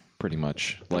work, pretty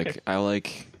much. Like Okay. I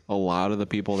like a lot of the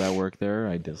people that work there.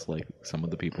 I dislike some of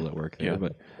the people that work there,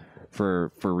 but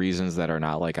for reasons that are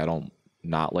not like I don't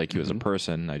not like you as a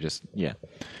person. I just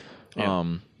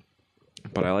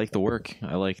but I like the work.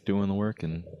 I like doing the work.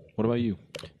 And what about you?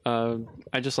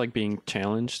 I just like being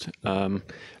challenged. I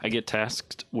get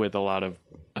tasked with a lot of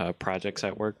projects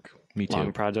at work. Me too.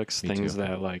 Long projects, things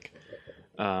that like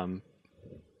I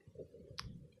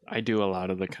do a lot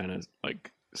of the kind of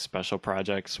like special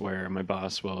projects where my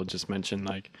boss will just mention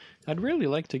like, I'd really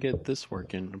like to get this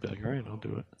work in. I'll be like, all right, I'll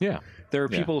do it. Yeah. There are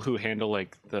people who handle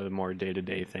like the more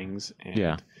day-to-day things,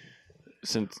 and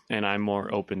and I'm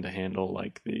more open to handle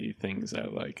like the things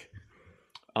that like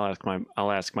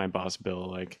I'll ask my boss Bill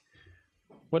like,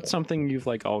 what's something you've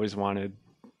like always wanted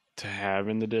to have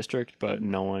in the district but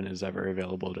no one is ever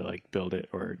available to like build it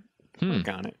or work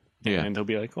on it. Yeah. And they'll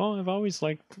be like, well, I've always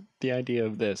liked the idea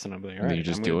of this, and I'll be like, all right, you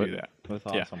just I'm do gonna it. do that. That's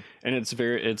awesome. Yeah. And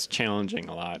it's challenging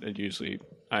a lot. It usually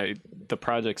the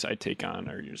projects I take on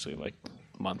are usually like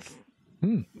month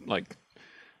like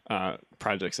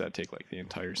projects that take like the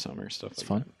entire summer, stuff like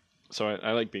fun. that. So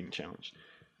I like being challenged.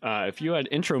 If you had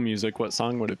intro music, what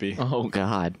song would it be? Oh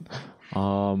god.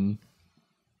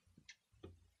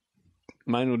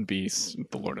 Mine would be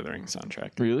the Lord of the Rings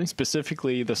soundtrack. Really?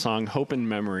 Specifically the song Hope and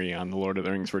Memory on the Lord of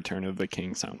the Rings Return of the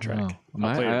King soundtrack. Oh.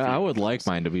 I would like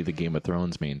mine to be the Game of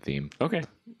Thrones main theme. Okay.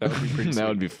 That would be pretty That sweet.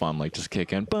 would be fun. Like just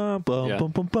kick in. Bum, bum, Yeah.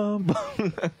 bum, bum, bum,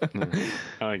 bum.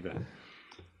 I like that.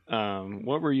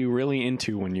 What were you really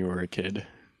into when you were a kid?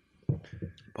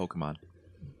 Pokemon.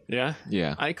 Yeah?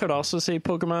 Yeah. I could also say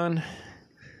Pokemon,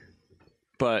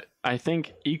 but I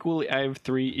think I have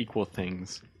 3 equal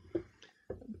things.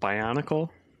 Bionicle,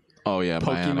 Oh yeah,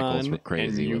 Bionicles Pokemon, were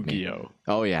crazy and with me. Yu-Gi-Oh!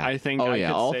 Oh yeah. I think Oh I yeah,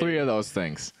 could all say- 3 of those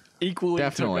things. Equally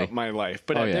Definitely. took up my life,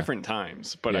 but Oh, at yeah. different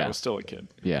times. But I Yeah. was still a kid.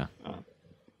 Yeah.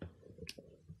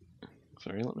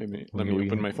 Sorry, let me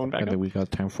open my phone back I up. think we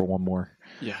got time for one more.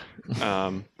 Yeah.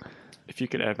 If you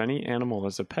could have any animal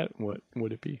as a pet, what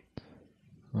would it be?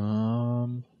 We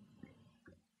don't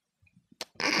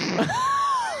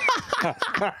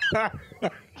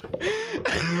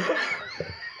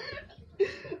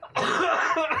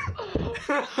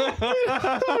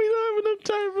have enough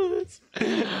time for this.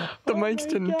 The mics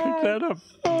didn't pick that up.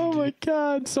 Oh my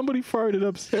god, somebody farted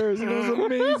upstairs and it was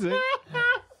amazing.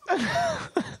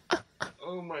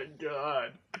 Oh my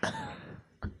god.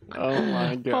 Oh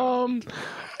my god.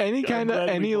 Any kind of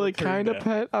glad we both heard that.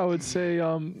 pet, I would say I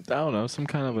don't know, some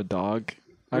kind of a dog.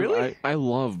 Really? I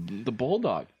love the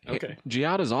bulldog. Okay.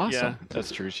 Giada's awesome. Yeah,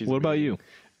 that's true. She's What about you?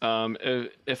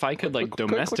 if I could like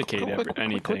domesticate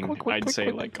anything, I'd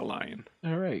say like a lion.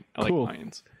 All right. I Cool. like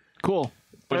lions. Cool.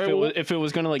 But All right, if it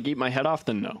was gonna like eat my head off,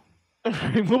 then no.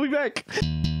 we'll be back.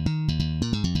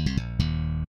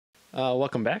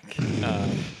 Welcome back.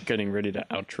 Getting ready to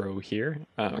outro here.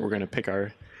 We're gonna pick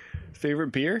our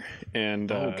favorite beer,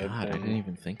 and Oh God, I didn't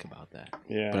even think about that.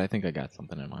 yeah, But I think I got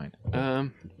something in mind.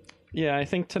 yeah, I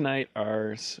think tonight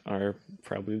ours are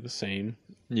probably the same,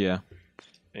 Yeah.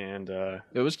 and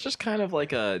It was just kind of like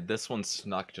this one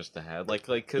snuck just ahead, like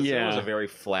because it was Yeah. a very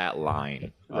flat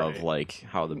line Right. of like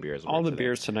how the beers. all were the today.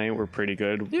 beers tonight were pretty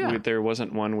good. Yeah. There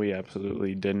wasn't one we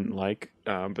absolutely didn't like,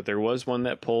 but there was one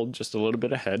that pulled just a little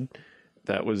bit ahead.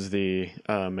 That was the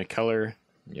McKellar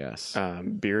Yes.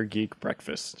 Beer Geek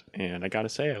Breakfast, and I gotta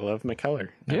say, I love McKellar.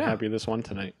 I'm Yeah. happy this one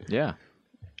tonight. Yeah.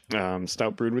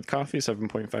 Stout brewed with coffee,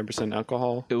 7.5%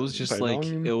 alcohol. It was just by like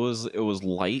volume. it was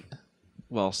light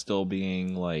while still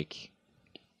being like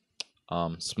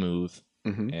smooth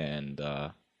Mhm. and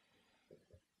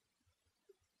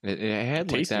it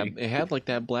had like Tasty. that it had like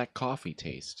that black coffee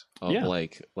taste of Yeah.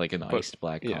 like an iced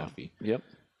black yeah. coffee. Yep,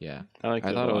 Yeah. I liked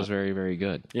I it. thought a it was lot. very, very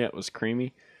good. Yeah, it was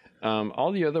creamy.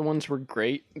 All the other ones were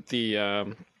great.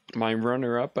 The my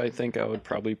runner up, I think I would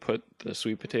probably put the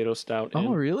sweet potato stout in.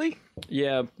 Oh, really?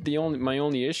 Yeah, my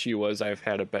only issue was I've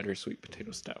had a better sweet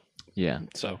potato stout. Yeah.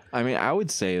 So I mean, I would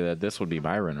say that this would be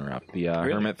my runner up, the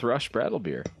Really? Hermit Thrush Brattle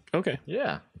beer. okay,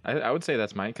 Yeah, I would say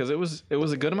that's mine because it was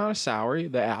a good amount of sour.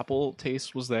 The apple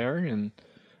taste was there, and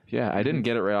yeah, I didn't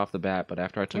get it right off the bat, but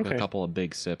after I took Okay. a couple of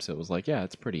big sips, it was like, yeah,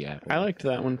 it's pretty apple. I liked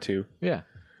that one too. Yeah,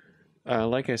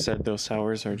 Like I said, those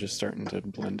sours are just starting to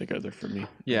blend together for me.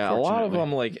 yeah, a lot of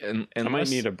unfortunately. them like, and I might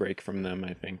need a break from them.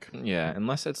 I think. yeah,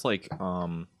 unless it's like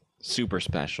super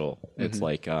special. It's Mm-hmm.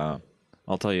 like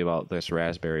I'll tell you about this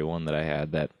raspberry one that I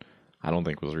had that I don't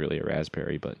think was really a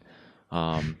raspberry, but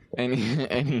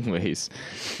anyways,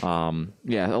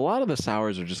 yeah, a lot of the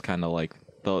sours are just kind of like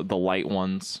the light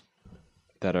ones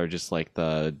that are just like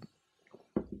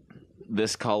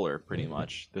this color pretty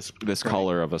much this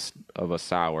color of a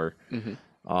sour.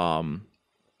 Mm-hmm.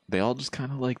 They all just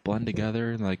kind of like blend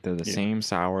together, like they're the same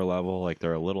sour level, like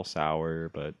they're a little sour,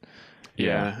 but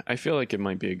Yeah, I feel like it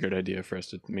might be a good idea for us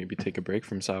to maybe take a break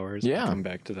from sours. Yeah. And come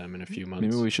back to them in a few months.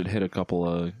 Maybe we should hit a couple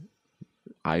of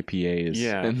IPAs.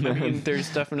 Yeah, and I then- mean,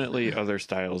 there's definitely other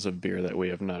styles of beer that we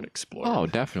have not explored. Oh,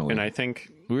 definitely. and I think,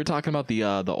 We were talking about the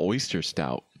oyster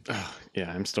stout.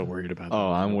 yeah, I'm still worried about that.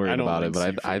 Oh, I'm worried I don't about like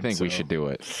it, but I seafood, think we so should do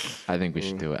it. I think we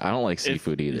should do it. I don't like if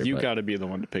seafood either. You but- got to be the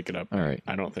one to pick it up. All right.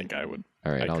 I don't think I would.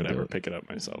 All right, I I'll could do ever it. pick it up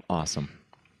myself. Awesome.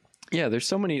 Yeah, there's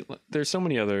so many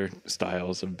other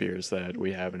styles of beers that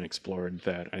we haven't explored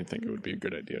that I think it would be a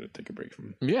good idea to take a break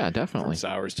from. Yeah, definitely.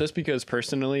 Sours, just because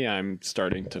personally I'm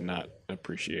starting to not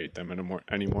appreciate them anymore.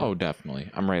 Oh, definitely.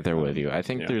 I'm right there with you. I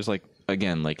think yeah. there's like,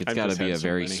 again, like it's I've got to just be had a so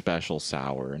very many. special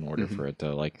sour in order for it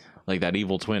to like that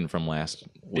Evil Twin from last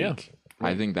Yeah. week.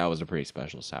 I think that was a pretty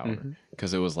special sour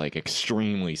because it was like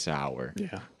extremely sour.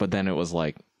 Yeah. But then it was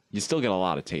like you still get a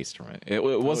lot of taste from it. It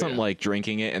wasn't yeah. like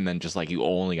drinking it and then just like you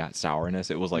only got sourness.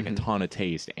 It was like a ton of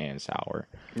taste and sour.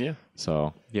 Yeah.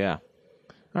 So yeah.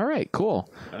 All right,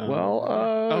 cool. Well,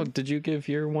 Oh, did you give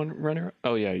your one runner?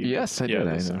 Oh yeah. You yes, I yeah, did.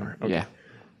 the I know. sour. Okay. Yeah.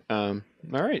 All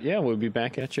right. Yeah, we'll be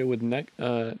back at you with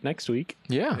next week.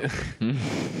 Yeah.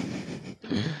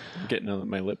 Getting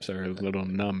my lips are a little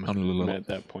numb A little. at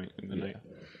that point in the night.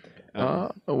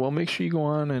 Well, make sure you go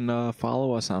on and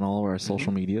follow us on all of our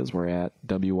social medias. We're at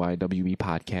WYWE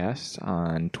Podcast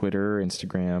on Twitter,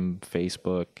 Instagram,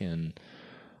 Facebook, and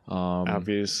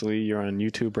Obviously, you're on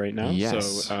YouTube right now,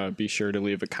 Yes. so be sure to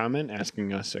leave a comment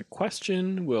asking us a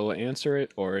question. We'll answer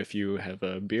it, or if you have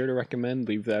a beer to recommend,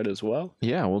 leave that as well.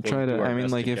 yeah, we'll try do to. our I mean,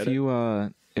 best like to if get it.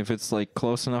 you if it's like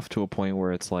close enough to a point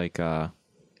where it's like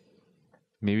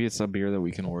maybe it's a beer that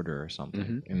we can order or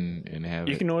something and have.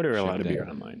 You it can order a lot of shipped beer in.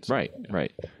 online. So. Right,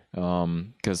 right.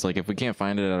 Because like if we can't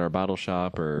find it at our bottle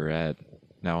shop or at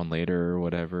Now and Later or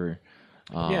whatever.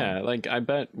 Yeah, like I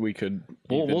bet we could.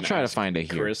 We'll even try to ask find it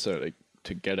here. Carissa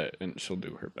to get it, and she'll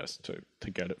do her best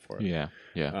to get it for us. Yeah,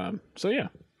 yeah. So yeah,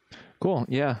 Cool.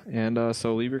 Yeah. And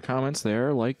so leave your comments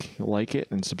there, like it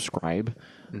and subscribe.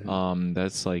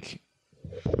 That's like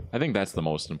I think that's the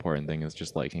most important thing is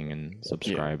just liking and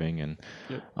subscribing and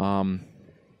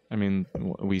I mean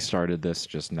we started this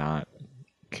just not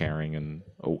caring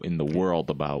in the world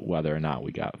about whether or not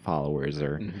we got followers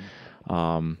or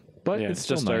but yeah, it's it's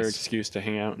still just our nice. excuse to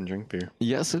hang out and drink beer.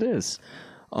 Yes, it is.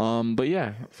 But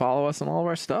yeah, follow us on all of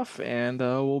our stuff, and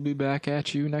we'll be back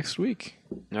at you next week.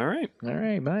 All right. All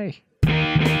right,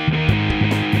 bye.